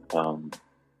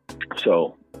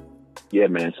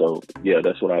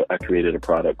 That's what I created a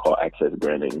product called Access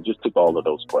Granted, and just took all of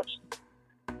those questions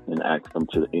and asked them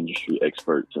to the industry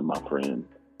experts and my friends.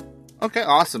 Okay,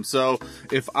 awesome. So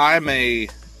if I'm a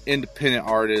independent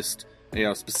artist,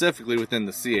 specifically within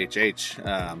the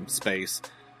CHH space,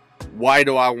 why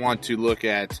do I want to look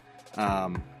at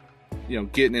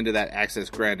getting into that Access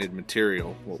Granted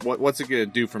material? What's it going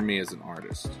to do for me as an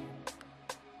artist?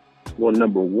 Well,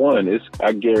 number one,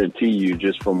 I guarantee you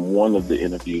just from one of the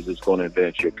interviews, it's going to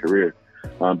advance your career.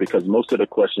 Because most of the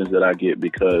questions that I get,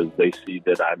 because they see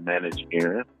that I manage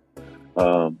Aaron,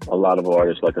 A lot of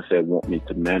artists, like I said, want me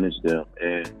to manage them.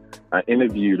 And I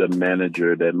interviewed a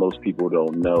manager that most people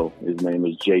don't know. His name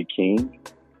is Jay King.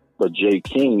 But Jay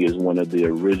King is one of the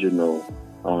original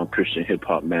Christian hip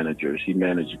hop managers. He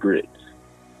managed Grits.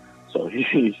 So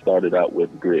he started out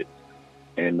with Grits.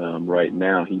 And right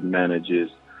now he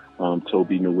manages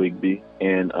Toby Nwigwe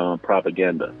and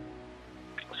Propaganda.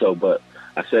 So, but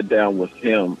I sat down with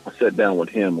him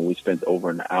and we spent over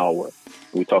an hour.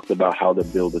 We talked about how to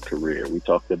build a career. We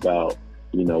talked about,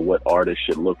 what artists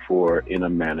should look for in a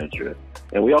manager.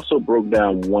 And we also broke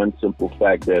down one simple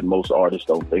fact that most artists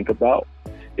don't think about.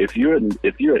 If you're an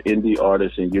indie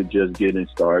artist and you're just getting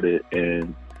started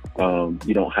and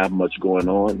you don't have much going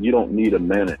on, you don't need a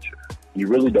manager. You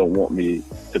really don't want me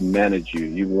to manage you.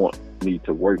 You want me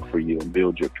to work for you and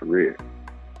build your career.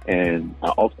 And I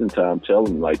oftentimes tell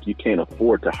them, you can't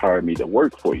afford to hire me to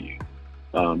work for you.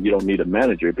 You don't need a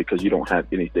manager because you don't have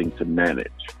anything to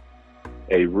manage.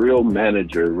 A real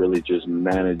manager really just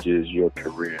manages your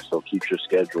career. So keeps your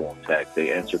schedule intact.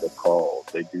 They answer the calls.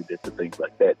 They do different things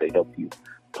like that. They help you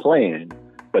plan,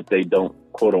 but they don't,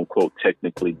 quote unquote,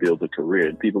 technically build a career.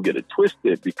 And people get it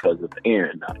twisted because of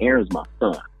Aaron. Now, Aaron's my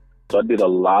son. So I did a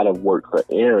lot of work for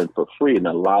Aaron for free and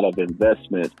a lot of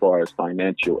investment as far as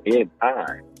financial and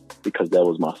time because that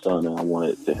was my son and I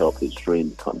wanted to help his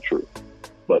dream come true.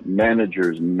 But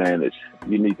managers manage.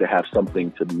 You need to have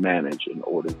something to manage in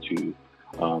order to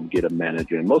get a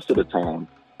manager. And most of the time,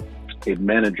 a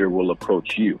manager will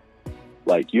approach you.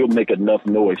 You'll make enough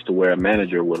noise to where a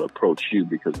manager will approach you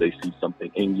because they see something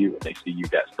in you and they see you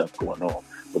got stuff going on.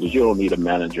 But you don't need a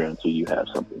manager until you have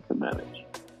something to manage.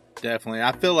 Definitely.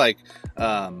 I feel like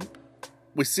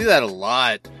we see that a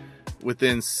lot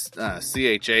within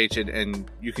CHH, and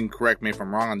you can correct me if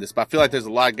I'm wrong on this, but I feel like there's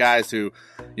a lot of guys who,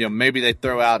 maybe they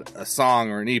throw out a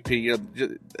song or an EP,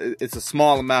 it's a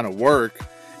small amount of work,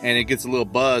 and it gets a little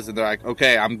buzz, and they're like,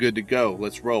 okay, I'm good to go,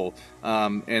 let's roll.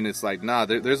 And it's like, nah,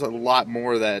 there's a lot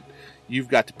more that you've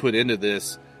got to put into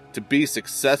this to be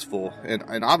successful,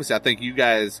 and obviously I think you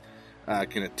guys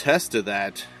can attest to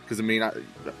that. Because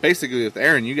basically with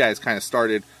Aaron, you guys kind of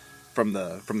started from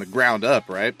the ground up,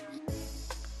 right?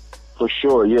 For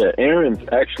sure, yeah. Aaron's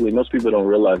actually, most people don't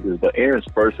realize this, but Aaron's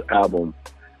first album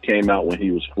came out when he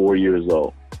was 4 years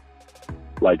old.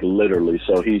 Literally.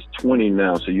 So he's 20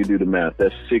 now. So you do the math.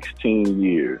 That's 16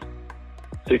 years.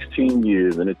 16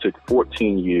 years, and it took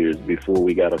 14 years before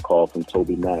we got a call from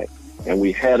Toby Mac. And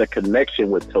we had a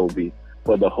connection with Toby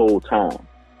for the whole time.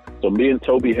 So me and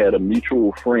Toby had a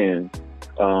mutual friend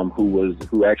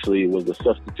who actually was a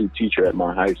substitute teacher at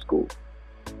my high school.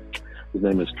 His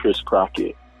name is Chris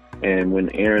Crockett. And when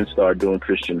Aaron started doing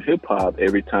Christian hip hop,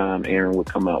 every time Aaron would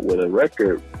come out with a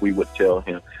record, we would tell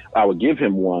him, I would give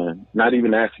him one, not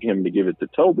even asking him to give it to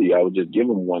Toby. I would just give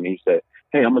him one. He said,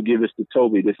 hey, I'm going to give this to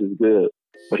Toby. This is good.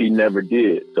 But he never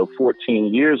did. So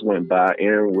 14 years went by.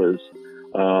 Aaron was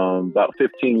about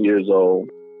 15 years old.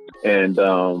 And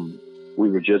we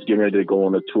were just getting ready to go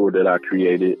on a tour that I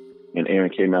created. And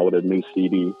Aaron came out with a new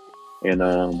CD.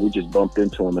 And we just bumped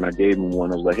into him, and I gave him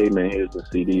one. I was like, hey, man, here's the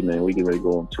CD, man. We get ready to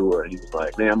go on tour. And he was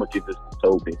like, man, I'm going to give this to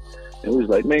Toby. And we was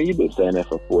like, man, you've been saying that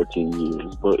for 14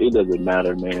 years. But it doesn't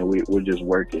matter, man. We're just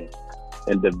working.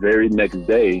 And the very next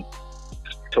day,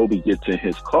 Toby gets in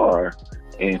his car,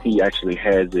 and he actually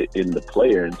has it in the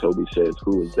player. And Toby says,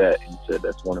 who is that? And he said,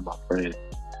 that's one of my friends.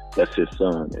 That's his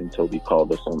son. And Toby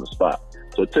called us on the spot.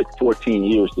 So it took 14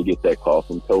 years to get that call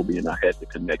from Toby, and I had the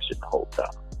connection the whole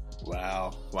time.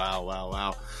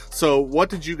 Wow. So what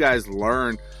did you guys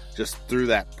learn just through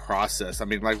that process?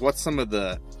 What's some of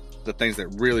the things that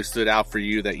really stood out for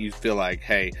you that you feel like,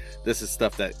 hey, this is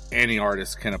stuff that any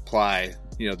artist can apply,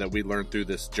 that we learned through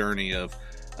this journey of,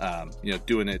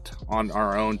 doing it on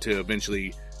our own to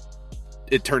eventually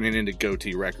it turning into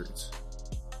Goatee Records?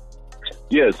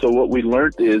 Yeah. So what we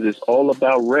learned is it's all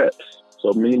about reps.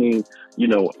 So meaning,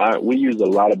 we use a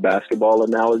lot of basketball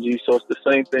analogies. So it's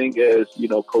the same thing as,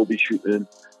 Kobe shooting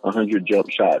 100 jump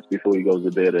shots before he goes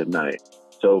to bed at night.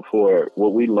 So for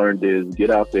what we learned is get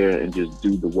out there and just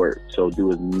do the work. So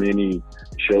do as many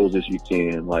shows as you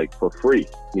can, for free.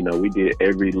 We did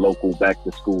every local back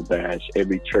to school bash,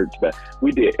 every church bash.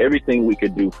 We did everything we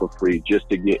could do for free just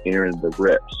to get Aaron the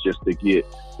reps, just to get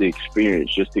the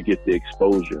experience, just to get the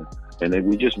exposure. And then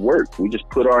we just worked. We just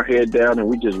put our head down and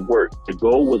we just worked. The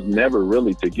goal was never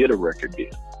really to get a record deal.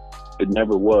 It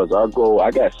never was. Our goal, I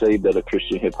got saved at a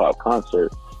Christian hip hop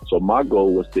concert. So my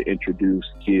goal was to introduce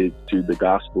kids to the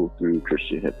gospel through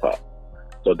Christian hip hop.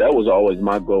 So that was always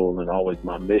my goal and always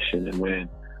my mission. And when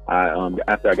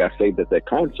after I got saved at that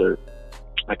concert,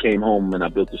 I came home and I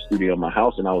built a studio in my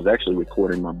house, and I was actually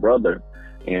recording my brother.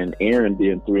 And Aaron,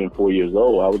 being 3 and 4 years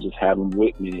old, I would just have him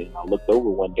with me. And I looked over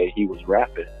one day, he was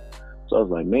rapping. So I was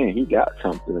like, man, he got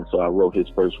something. And so I wrote his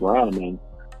first rhyme, and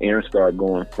Aaron started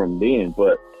going from then.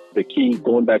 But the key,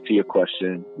 going back to your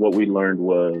question, what we learned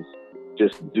was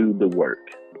just do the work.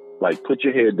 Like, put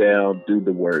your head down, do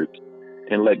the work,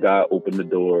 and let God open the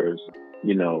doors,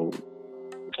 you know,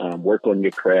 work on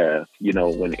your craft. You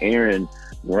know, when Aaron,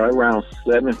 right around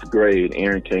 7th grade,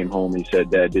 Aaron came home, he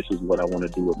said, Dad, this is what I want to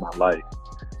do with my life.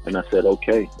 And I said,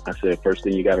 okay. I said, first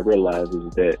thing you got to realize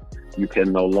is that you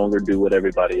can no longer do what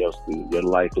everybody else do. Your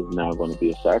life is now going to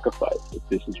be a sacrifice if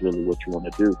this is really what you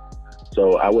want to do.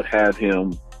 So I would have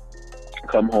him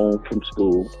come home from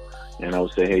school, and I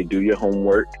would say, hey, do your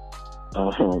homework,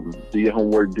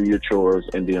 do your chores,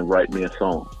 and then write me a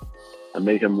song. I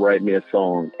made him write me a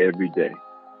song every day,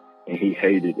 and he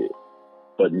hated it.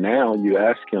 But now you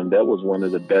ask him, that was one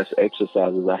of the best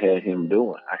exercises I had him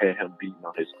doing. I had him beating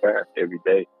on his craft every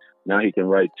day. Now he can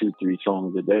write 2-3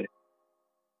 songs a day.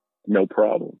 No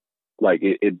problem. Like,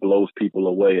 it blows people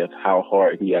away of how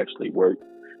hard he actually worked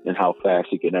and how fast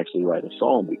he can actually write a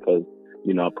song, because,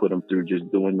 you know, I put him through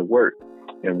just doing the work.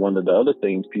 And one of the other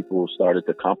things people started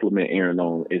to compliment Aaron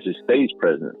on is his stage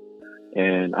presence.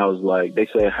 And I was like, they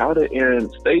said, how did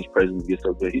Aaron's stage presence get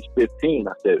so good? He's 15.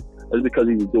 I said, that's because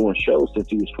he was doing shows since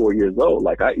he was 4 years old.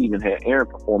 Like, I even had Aaron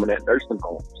performing at nursing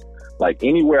homes. Like,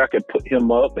 anywhere I could put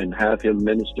him up and have him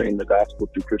ministering the gospel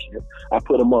through Christian, I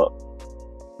put him up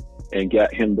and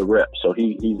got him the rep. So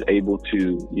he's able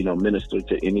to, you know, minister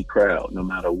to any crowd, no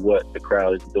matter what the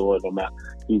crowd is doing,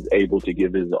 he's able to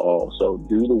give his all. So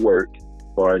do the work,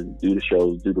 as far as do the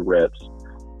shows, do the reps,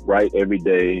 write every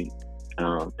day,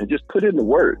 and just put in the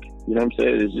work. You know what I'm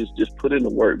saying? It's just put in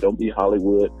the work. Don't be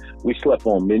Hollywood. We slept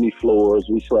on many floors.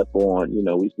 We slept on, you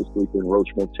know, we used to sleep in Roach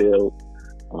Motel,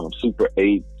 Super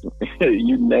 8,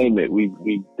 you name it. We've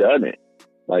done it.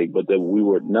 Like, but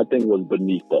nothing was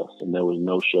beneath us, and there was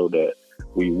no show that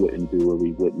we wouldn't do or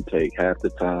we wouldn't take. Half the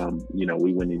time, you know,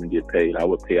 we wouldn't even get paid. I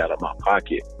would pay out of my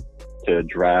pocket to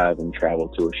drive and travel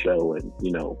to a show. And,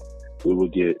 you know, we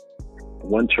would get,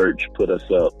 one church put us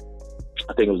up.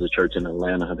 I think it was a church in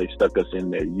Atlanta. They stuck us in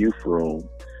their youth room.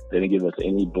 They didn't give us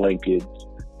any blankets,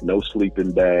 no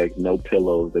sleeping bags, no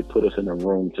pillows. They put us in a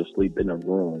room to sleep in a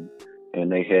room, and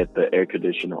they had the air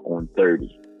conditioner on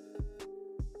 30.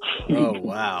 Oh,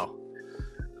 wow.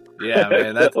 Yeah,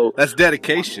 man, that's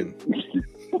dedication.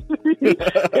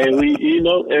 And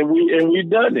we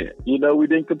done it. You know, we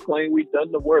didn't complain. We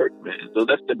done the work, man. So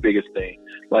that's the biggest thing.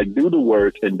 Like, do the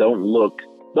work and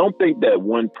don't think that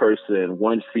one person,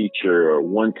 one feature, or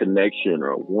one connection,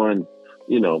 or one,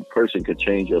 you know, person could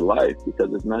change your life,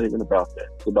 because it's not even about that.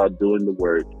 It's about doing the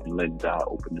work and letting God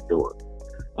open the door.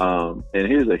 And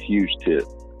here's a huge tip.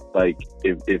 Like,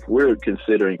 if we're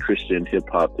considering Christian hip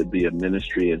hop to be a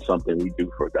ministry and something we do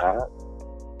for God,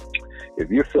 if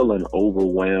you're feeling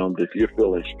overwhelmed, if you're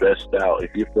feeling stressed out,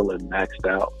 if you're feeling maxed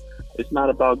out, it's not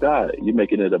about God. You're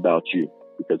making it about you,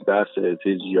 because God says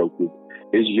his yoke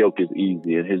is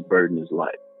easy and his burden is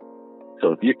light.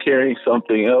 So if you're carrying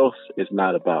something else, it's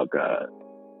not about God.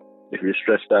 If you're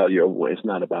stressed out, it's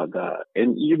not about God.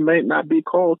 And you may not be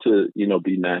called to, you know,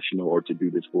 be national or to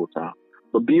do this full time.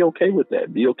 But be okay with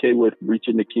that. Be okay with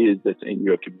reaching the kids that's in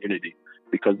your community,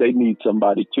 because they need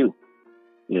somebody too.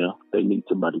 You know, they need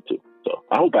somebody too. So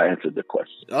I hope I answered the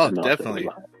question. Oh, definitely.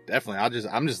 Definitely.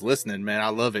 I'm just listening, man. I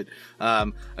love it.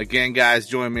 Again, guys,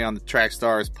 join me on the Track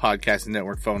Stars Podcasting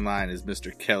Network phone line is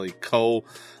Mr. Kelly Cole,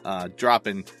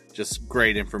 dropping just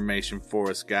great information for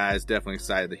us, guys. Definitely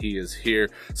excited that he is here.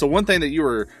 So one thing that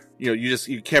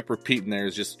you kept repeating there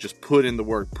is just put in the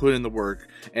work.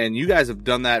 And you guys have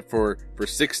done that for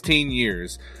 16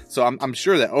 years. So I'm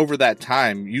sure that over that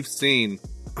time, you've seen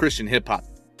Christian hip hop,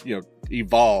 you know,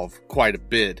 evolve quite a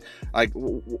bit. Like,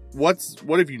 what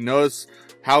have you noticed?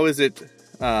 How is it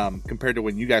compared to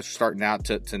when you guys were starting out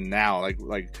to now?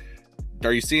 Like,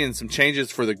 are you seeing some changes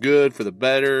for the good, for the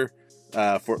better,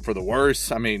 for the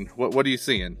worse? I mean, what are you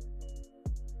seeing?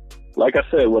 Like I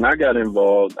said, when I got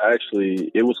involved,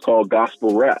 it was called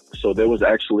gospel rap. So there was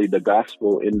actually the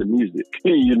gospel in the music,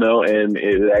 you know, and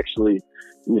it actually,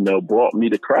 you know, brought me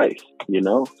to Christ, you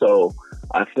know. So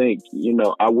I think, you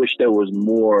know, I wish there was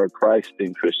more Christ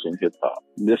in Christian hip hop.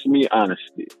 That's me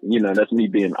honesty, you know, that's me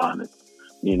being honest,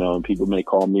 you know, and people may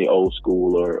call me old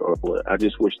school or what. I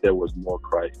just wish there was more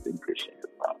Christ in Christian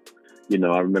hip hop. You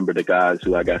know, I remember the guys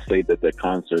who I got saved at their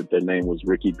concert, their name was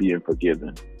Ricky B and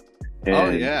Forgiven. And oh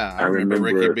yeah, I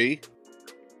remember Ricky B.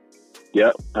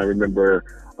 Yep, I remember.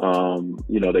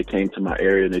 You know, they came to my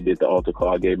area and they did the altar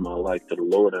call. I gave my life to the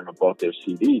Lord and I bought their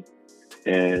CD.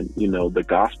 And, the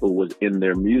gospel was in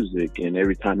their music. And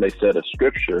every time they said a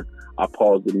scripture, I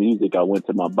paused the music. I went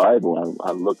to my Bible and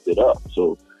I looked it up.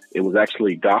 So it was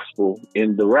actually gospel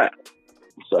in the rap.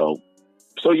 So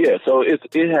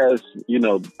it has,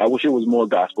 I wish it was more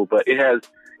gospel, but it has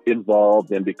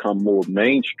evolved and become more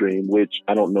mainstream, which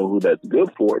I don't know who that's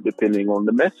good for, depending on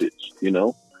the message,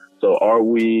 So are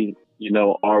we,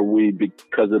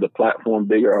 because of the platform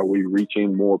bigger, are we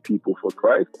reaching more people for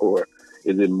Christ, or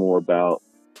is it more about,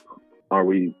 are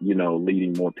we,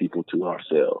 leading more people to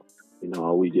ourselves?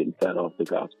 Are we getting fed off the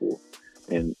gospel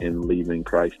and leaving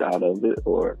Christ out of it,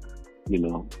 or,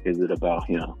 is it about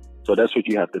him? So that's what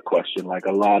you have to question. Like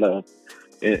a lot of,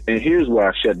 and here's where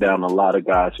I shut down a lot of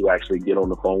guys who actually get on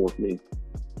the phone with me.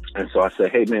 And so I say,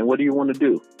 hey man, what do you want to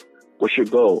do? What's your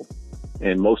goal?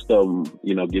 And most of them,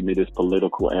 give me this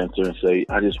political answer and say,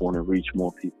 I just want to reach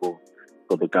more people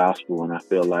for the gospel. And I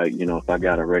feel like, if I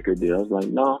got a record deal, I was like,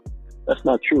 no, that's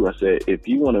not true. I said, if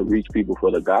you want to reach people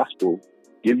for the gospel,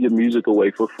 give your music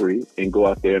away for free and go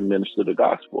out there and minister the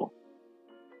gospel.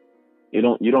 You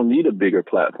don't need a bigger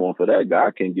platform for that.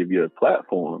 God can give you a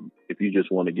platform if you just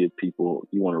want to you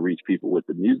want to reach people with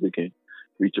the music and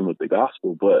reach them with the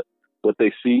gospel. But what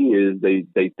they see is they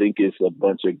think it's a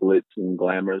bunch of glitz and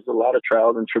glamour. There's a lot of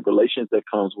trials and tribulations that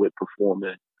comes with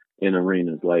performing in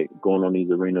arenas, like going on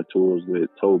these arena tours with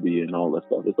Toby and all that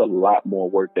stuff. There's a lot more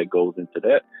work that goes into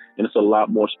that. And it's a lot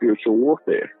more spiritual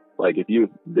warfare. Like if you've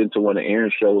been to one of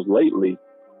Aaron's shows lately,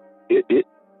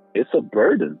 it's a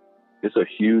burden. It's a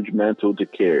huge mantle to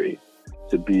carry,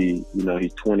 to be,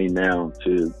 he's 20 now,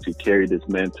 to carry this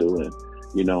mantle and,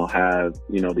 have,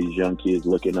 these young kids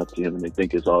looking up to him and they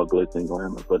think it's all glitz and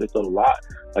glamour, but it's a lot.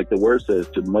 Like the word says,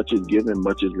 to much is given,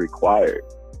 much is required.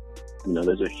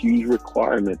 There's a huge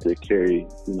requirement to carry,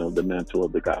 the mantle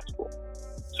of the gospel.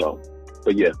 So,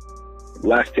 but yeah,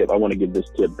 last tip, I want to give this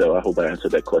tip though. I hope I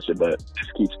answered that question, but it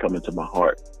just keeps coming to my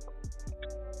heart.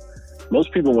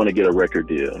 Most people want to get a record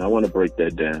deal, and I want to break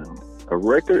that down. A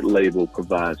record label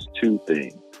provides two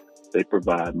things. They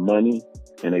provide money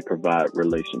and they provide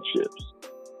relationships.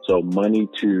 So money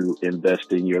to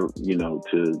invest in your,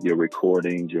 to your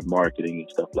recordings, your marketing and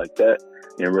stuff like that,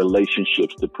 and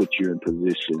relationships to put you in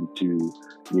position to,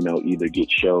 either get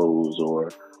shows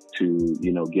or to,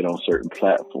 get on certain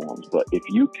platforms. But if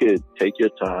you could take your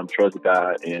time, trust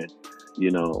God, and,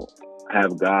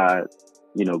 have God,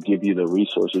 give you the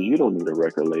resources, you don't need a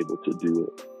record label to do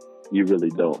it. You really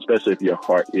don't, especially if your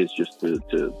heart is just to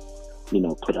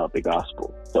put out the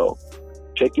gospel. So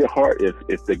check your heart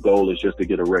if the goal is just to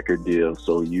get a record deal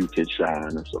so you can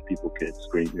shine or so people can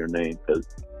scream your name, because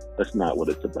that's not what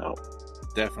it's about.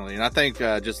 Definitely. And I think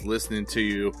just listening to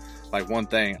you, like one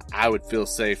thing I would feel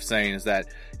safe saying is that,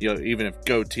 even if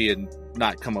Goatee had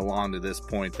not come along to this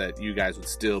point, that you guys would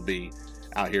still be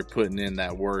out here putting in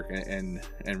that work and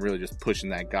really just pushing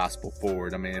that gospel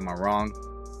forward. I mean, am I wrong?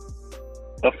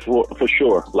 For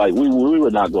sure. Like we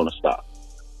were not going to stop.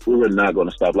 We were not going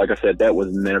to stop. Like I said, that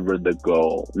was never the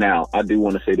goal. Now, I do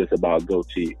want to say this about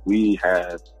Goatee. We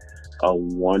have a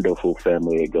wonderful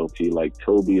family at Goatee. Like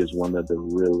Toby is one of the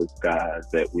realest guys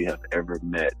that we have ever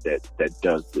met that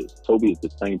does this. Toby is the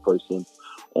same person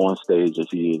on stage as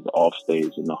he is off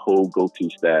stage, and the whole Goatee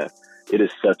staff. It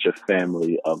is such a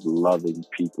family of loving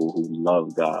people who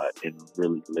love God and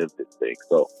really live this thing.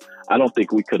 So I don't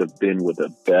think we could have been with a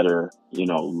better,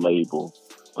 label,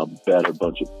 a better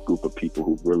group of people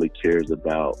who really cares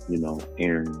about,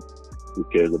 Aaron, who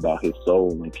cares about his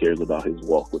soul and cares about his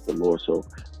walk with the Lord. So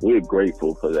we're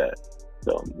grateful for that.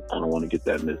 So I don't want to get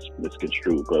that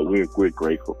misconstrued, but we're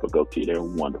grateful for Goatee. They're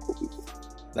wonderful people.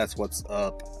 That's what's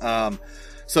up.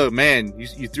 So, man,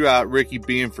 you threw out Ricky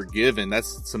Being Forgiven.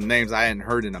 That's some names I hadn't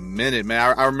heard in a minute,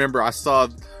 man. I remember I saw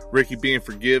Ricky Being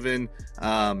Forgiven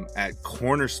at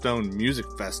Cornerstone Music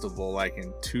Festival, like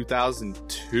in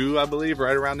 2002, I believe,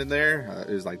 right around in there.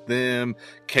 It was like them,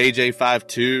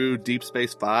 KJ52, Deep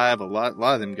Space 5, a lot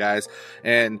of them guys.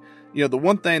 And, the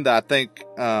one thing that I think,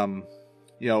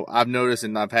 I've noticed,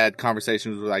 and I've had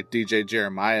conversations with like DJ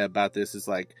Jeremiah about this, is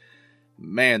like,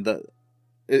 man,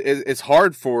 it's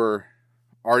hard for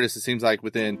artists, it seems like,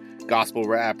 within gospel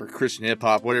rap or Christian hip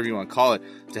hop, whatever you want to call it,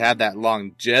 to have that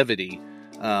longevity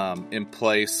in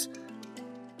place.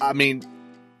 I mean,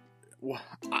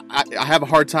 I have a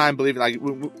hard time believing, like,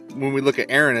 when we look at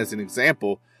Aaron as an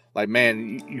example, like,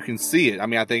 man, you can see it. I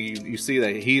mean, I think you see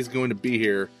that he's going to be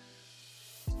here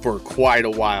for quite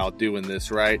a while doing this,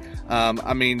 right?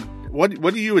 I mean, what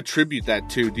do you attribute that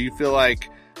to? Do you feel like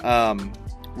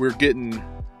we're getting...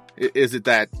 Is it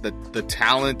that the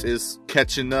talent is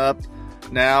catching up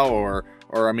now, or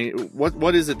I mean,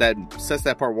 what is it that sets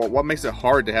that apart? What makes it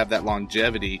hard to have that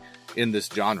longevity in this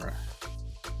genre?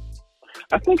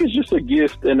 I think it's just a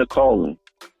gift and a calling.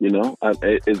 You know,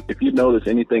 if you notice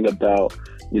anything about,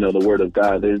 you know, the Word of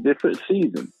God, there's different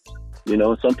seasons. You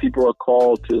know, some people are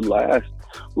called to last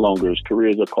longer. His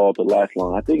careers are called to last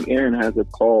long. I think Aaron has a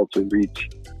call to reach,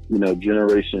 you know,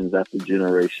 generations after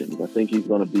generations. I think he's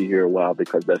going to be here a while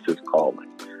because that's his calling.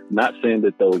 Not saying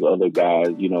that those other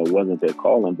guys, you know, wasn't their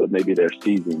calling, but maybe their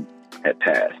season had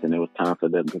passed and it was time for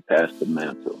them to pass the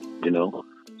mantle, you know?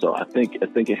 So I think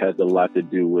it has a lot to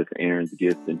do with Aaron's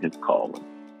gift and his calling.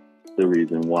 The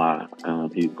reason why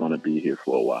he's going to be here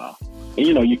for a while. And,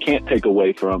 you know, you can't take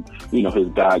away from, you know, his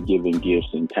God-given gifts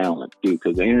and talent, too,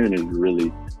 because Aaron is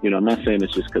really, you know, I'm not saying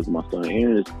it's just because my son.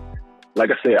 Aaron is, like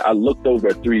I said, I looked over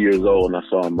at 3 years old and I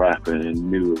saw him rapping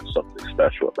and knew there was something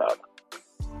special about him.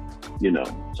 You know,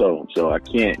 so I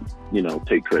can't, you know,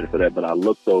 take credit for that, but I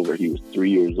looked over, he was 3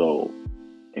 years old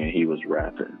and he was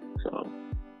rapping.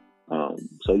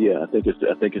 So yeah, I think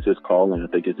it's his calling. I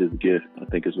think it's his gift. I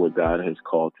think it's what God has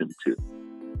called him to.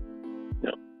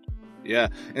 Yeah.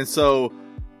 And so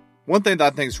one thing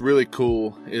that I think is really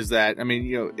cool is that, I mean,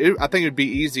 you know, I think it'd be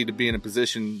easy to be in a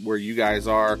position where you guys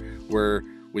are, where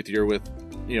you're with,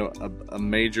 you know, a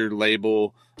major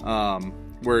label,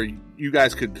 where you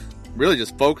guys could really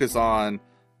just focus on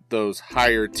those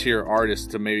higher tier artists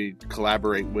to maybe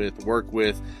collaborate with, work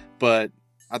with. But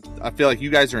I feel like you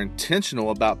guys are intentional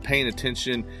about paying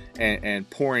attention and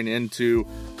pouring into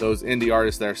those indie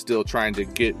artists that are still trying to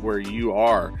get where you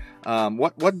are.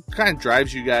 What kind of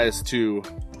drives you guys to,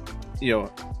 you know,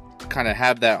 kind of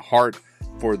have that heart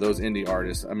for those indie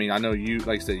artists? I mean, I know you,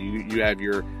 like I said, you have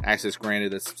your access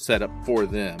granted that's set up for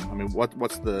them. I mean,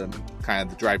 what's the kind of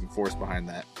the driving force behind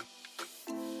that?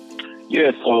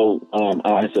 Yeah, so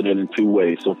I'll answer that in two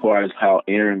ways. So far as how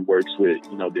Aaron works with,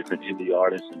 you know, different indie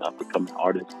artists and up-and-coming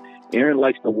artists, Aaron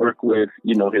likes to work with,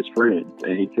 you know, his friends.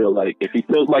 And he feels like, if he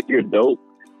feels like you're dope,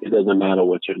 it doesn't matter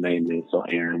what your name is. So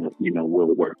Aaron, you know,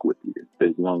 will work with you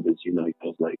as long as, you know, he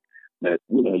feels like that,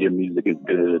 you know, your music is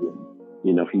good and,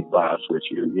 you know, he vibes with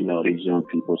you. You know, these young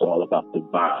people, it's all about the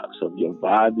vibe. So if your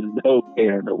vibe is dope,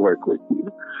 Aaron will work with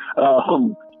you.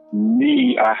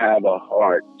 Me, I have a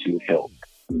heart to help.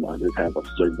 You know, I just have a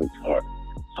servant's heart.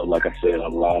 So like I said, a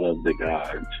lot of the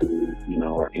guys who, you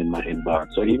know, are in my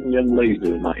inbox, or even young ladies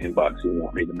in my inbox who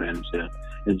want me to manage them,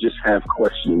 and just have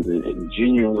questions and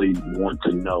genuinely want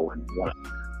to know and want,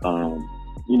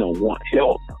 you know, want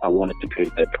help. I wanted to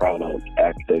create that product,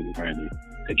 access granted,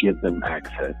 to give them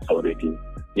access so they can,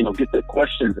 you know, get their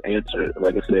questions answered.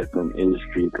 Like I said, from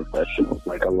industry professionals,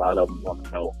 like a lot of them want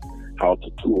to know how to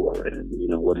tour and, you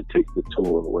know, what it takes to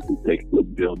tour, what it takes to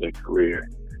build their career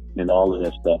and all of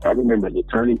that stuff. I remember the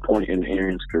turning point in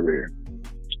Aaron's career.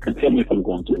 And tell me if I'm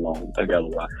going too long. I got a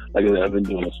lot. Like I said, I've been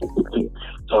doing this for 15.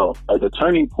 So the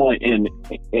turning point in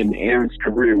Aaron's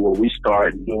career where we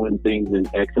started doing things in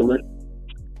excellence,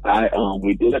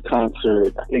 we did a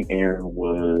concert. I think Aaron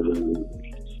was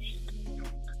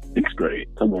sixth grade,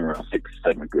 somewhere around sixth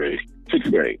grade.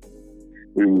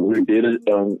 We did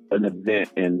an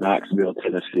event in Knoxville,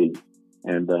 Tennessee.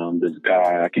 And this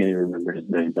guy, I can't even remember his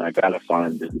name, but I gotta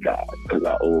find this guy because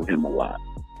I owe him a lot.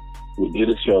 We did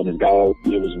a show. This guy,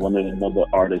 it was one of the other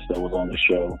artists that was on the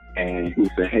show, and he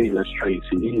said, "Hey, let's trade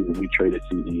CDs." And we traded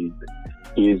CDs.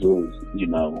 His was, you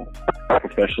know,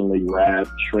 professionally wrapped,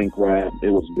 shrink wrapped.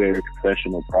 It was very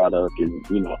professional product, and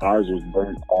you know, ours was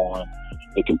burnt on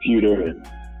the computer, and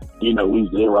you know, we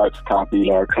Xerox copied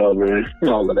our cover and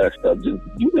all of that stuff. Just,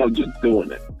 you know, just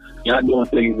doing it. Not doing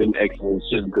things in excellence,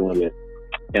 just doing it.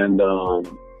 And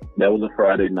that was a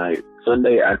Friday night.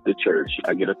 Sunday after church,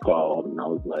 I get a call, and I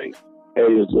was like,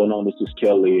 "Hey, what's going on? This is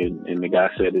Kelly." And the guy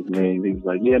said his name. He was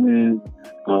like, "Yeah, man,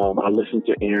 I listened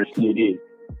to Aaron's CD."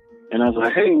 And I was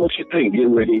like, "Hey, what you think?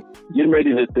 Getting ready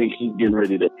to think he's getting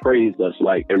ready to praise us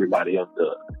like everybody else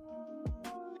does."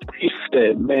 He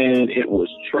said, "Man, it was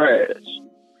trash."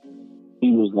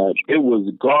 He was like, "It was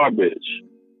garbage."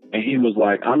 And he was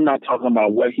like, "I'm not talking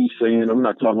about what he's saying. I'm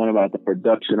not talking about the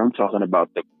production. I'm talking about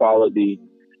the quality,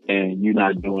 and you're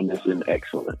not doing this in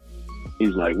excellence."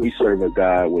 He's like, "We serve a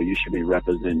guy where you should be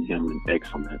representing him in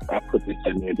excellence." I put this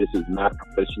in there. This is not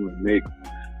professional mixed.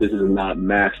 This is not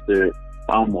mastered.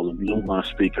 I almost blew my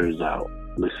speakers out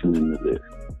listening to this.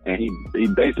 And he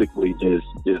basically just,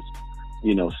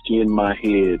 you know, skinned my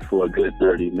head for a good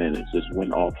 30 minutes. Just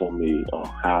went off on me on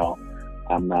how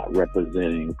I'm not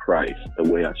representing Christ the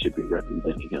way I should be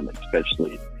representing him,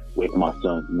 especially with my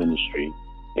son's ministry,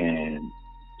 and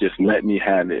just let me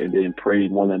have it. And then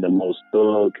prayed one of the most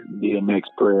thug DMX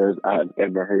prayers I've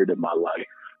ever heard in my life.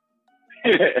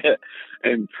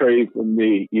 and pray for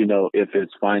me, you know, if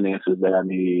it's finances that I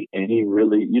need. And he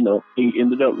really, you know, he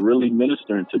ended up really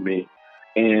ministering to me.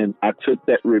 And I took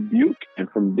that rebuke, and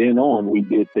from then on, we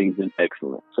did things in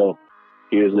excellence. So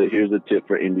here's a tip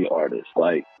for indie artists.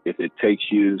 Like, if it takes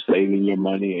you saving your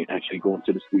money and actually going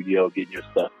to the studio, getting your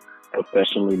stuff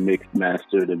professionally mixed,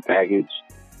 mastered, and packaged,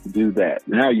 do that.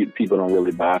 Now people don't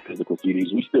really buy physical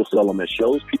CDs. We still sell them at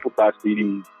shows. People buy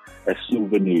CDs as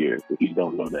souvenirs, if you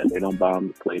don't know that. They don't buy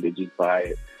them to play. They just buy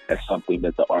it as something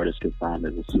that the artist can find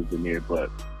as a souvenir. But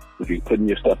if you're putting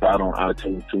your stuff out on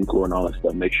iTunes, TuneCore, and all that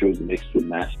stuff, make sure it's mixed and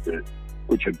mastered.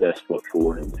 Put your best foot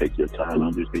forward and take your time.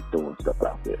 Don't just be throwing stuff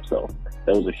out there. So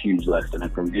that was a huge lesson.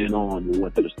 And from then on, we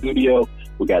went to the studio.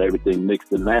 We got everything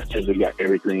mixed and mastered. We got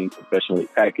everything professionally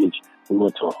packaged. We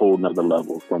went to a whole nother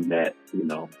level from that, you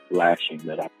know, lashing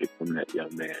that I picked from that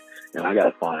young man. And I got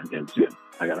to find him too.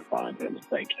 I got to find him and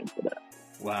thank him for that.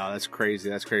 Wow, that's crazy.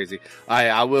 That's crazy.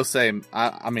 I will say,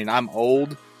 I mean, I'm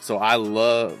old, so I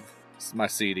love my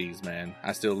CDs, man.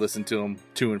 I still listen to them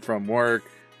to and from work.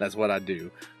 That's what I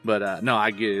do. But no, I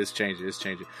get it. It's changing. It's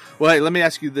changing. Well, hey, let me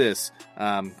ask you this,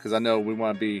 because I know we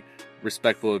want to be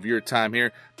respectful of your time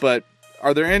here. But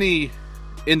are there any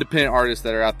independent artists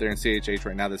that are out there in CHH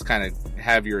right now that's kind of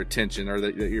have your attention, or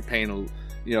that you're paying, a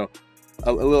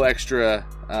little extra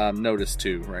notice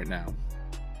to right now?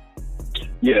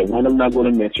 Yeah, one I'm not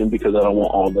going to mention because I don't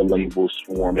want all the labels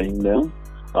swarming them.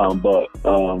 But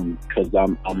because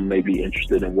I'm maybe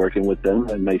interested in working with them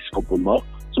and may scope them up.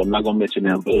 So I'm not going to mention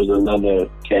them, but there's another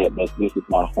cat this is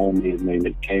my homie. His name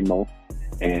is Kamo,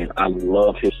 and I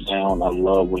love his sound. I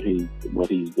love what he's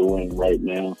doing right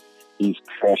now. He's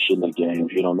crushing the game.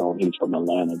 If you don't know him, he's from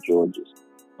Atlanta, Georgia.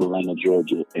 And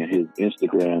his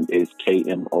Instagram is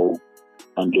KMO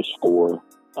 _. Hold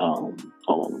on,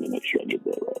 let me make sure I get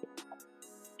that right.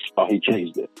 Oh, he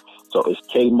changed it. So it's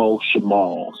Kamo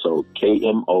Shamal. So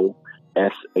KMO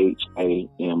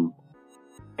SHAMAAL.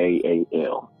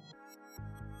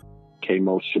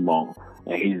 Kamo Shamal.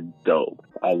 And he's dope.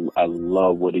 I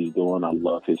love what he's doing. I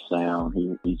love his sound.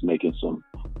 He's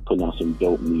putting out some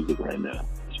dope music right now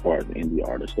as far as indie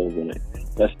artists.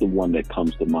 That's the one that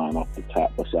comes to mind off the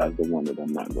top, besides the one that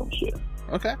I'm not going to share.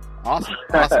 Okay. Awesome.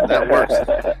 That works.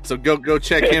 So go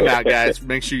check him out, guys.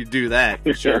 Make sure you do that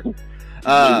for sure.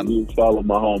 You follow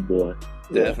my homeboy.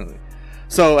 Definitely.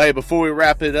 So, hey, before we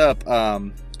wrap it up, I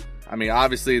mean,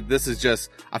 obviously, this is just,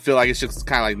 I feel like it's just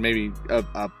kind of like maybe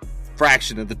a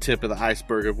fraction of the tip of the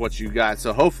iceberg of what you got.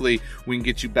 So hopefully we can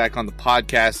get you back on the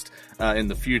podcast in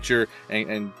the future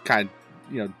and kind of,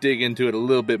 dig into it a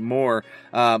little bit more.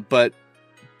 But,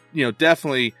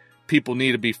 definitely people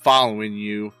need to be following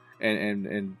you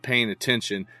and paying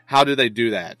attention. How do they do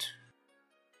that?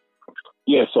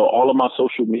 Yeah, so all of my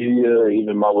social media,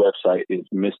 even my website, is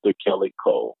Mr. Kelly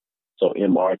Cole. So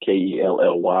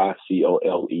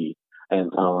MrKelllyCole.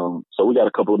 And so we got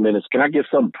a couple of minutes. Can I give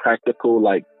something practical,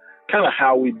 like kind of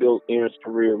how we built Aaron's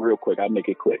career real quick? I'll make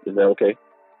it quick. Is that okay?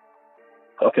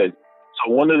 Okay.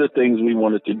 So one of the things we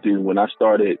wanted to do when I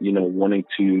started, wanting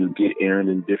to get Aaron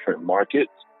in different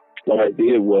markets, what I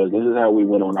did was, this is how we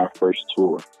went on our first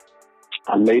tour.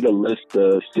 I made a list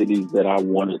of cities that I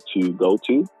wanted to go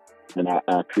to. And I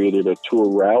created a tour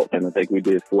route, and I think we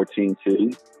did 14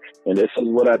 cities. And this is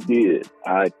what I did.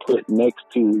 I put next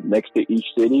to each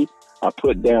city, I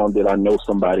put down, did I know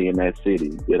somebody in that city?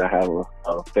 Did I have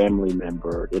a family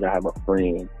member? Did I have a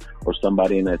friend or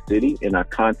somebody in that city? And I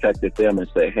contacted them and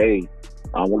said, hey,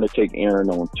 I want to take Aaron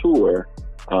on tour.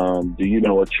 Do you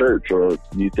know a church, or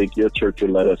do you think your church will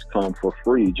let us come for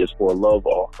free just for a love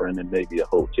offering and maybe a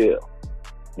hotel?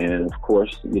 And of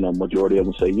course, majority of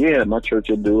them say, yeah, my church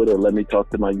will do it, or let me talk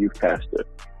to my youth pastor.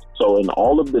 So in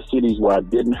all of the cities where I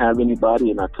didn't have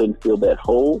anybody and I couldn't fill that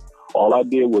hole, all I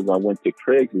did was I went to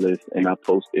Craigslist and I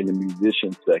posted in the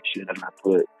musician section, and I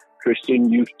put Christian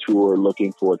Youth Tour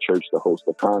looking for a church to host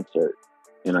a concert.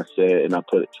 And I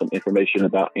put some information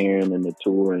about Aaron and the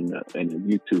tour and the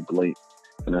YouTube link.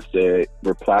 And I said,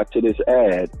 reply to this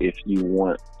ad if you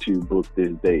want to book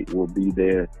this date. We'll be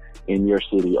there in your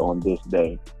city on this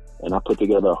day. And I put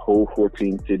together a whole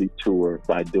 14-city tour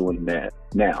by doing that.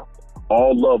 Now,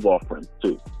 all love offerings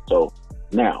too. So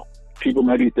now, people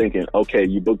might be thinking, okay,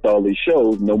 you booked all these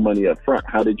shows, no money up front.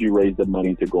 How did you raise the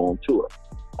money to go on tour?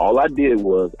 All I did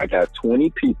was I got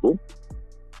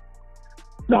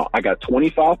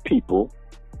 25 people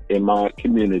in my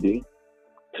community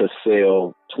to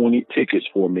sell 20 tickets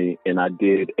for me, and I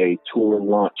did a tour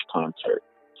launch concert.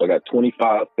 So I got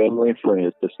 25 family and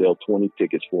friends to sell 20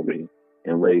 tickets for me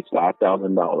and raise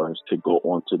 $5,000 to go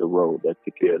onto the road. That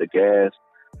took care of the gas.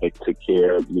 It took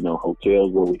care of,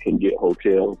 hotels where we can get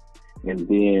hotels. And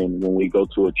then when we go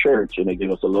to a church and they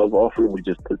give us a love offering, we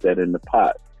just put that in the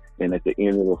pot. And at the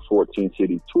end of the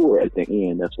 14-city tour, at the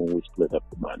end, that's when we split up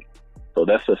the money. So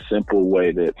that's a simple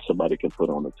way that somebody can put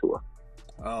on a tour.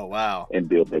 Oh, wow. And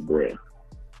build their brand.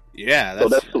 Yeah.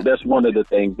 That's one of the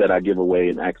things that I give away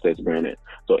in Access Granted.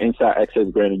 So inside Access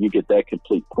Granted, you get that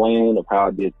complete plan of how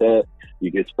I did that.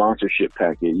 You get sponsorship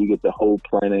packet. You get the whole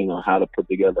planning on how to put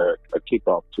together a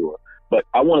kickoff tour. But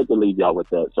I wanted to leave y'all with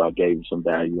that, so I gave you some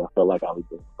value. I felt like I was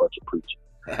doing a bunch of preaching.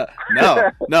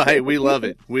 No, hey, we love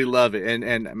it. We love it.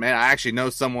 And man, I actually know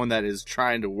someone that is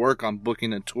trying to work on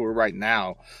booking a tour right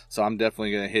now. So I'm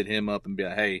definitely going to hit him up and be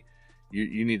like, hey,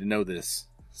 you need to know this.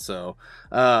 So,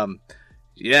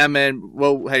 yeah, man.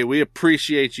 Well, hey, we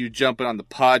appreciate you jumping on the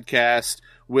podcast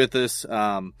with us.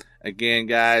 Again,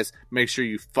 guys, make sure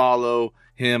you follow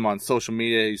him on social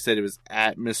media. He said it was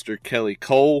at Mr. Kelly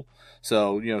Cole.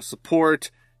 So, support,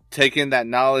 take in that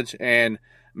knowledge, and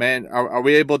man, are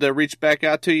we able to reach back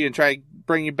out to you and try to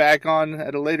bring you back on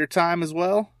at a later time as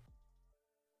well?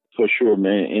 For sure,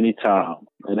 man. Anytime.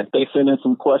 And if they send in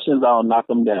some questions, I'll knock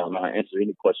them down. I'll answer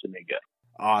any question they get.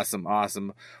 Awesome.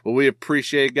 Well, we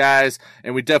appreciate it, guys,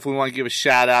 and we definitely want to give a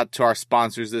shout out to our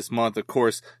sponsors this month. Of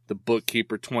course, the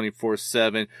Bookkeeper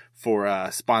 24/7 for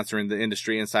sponsoring the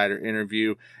Industry Insider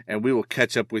interview, and we will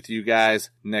catch up with you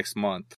guys next month.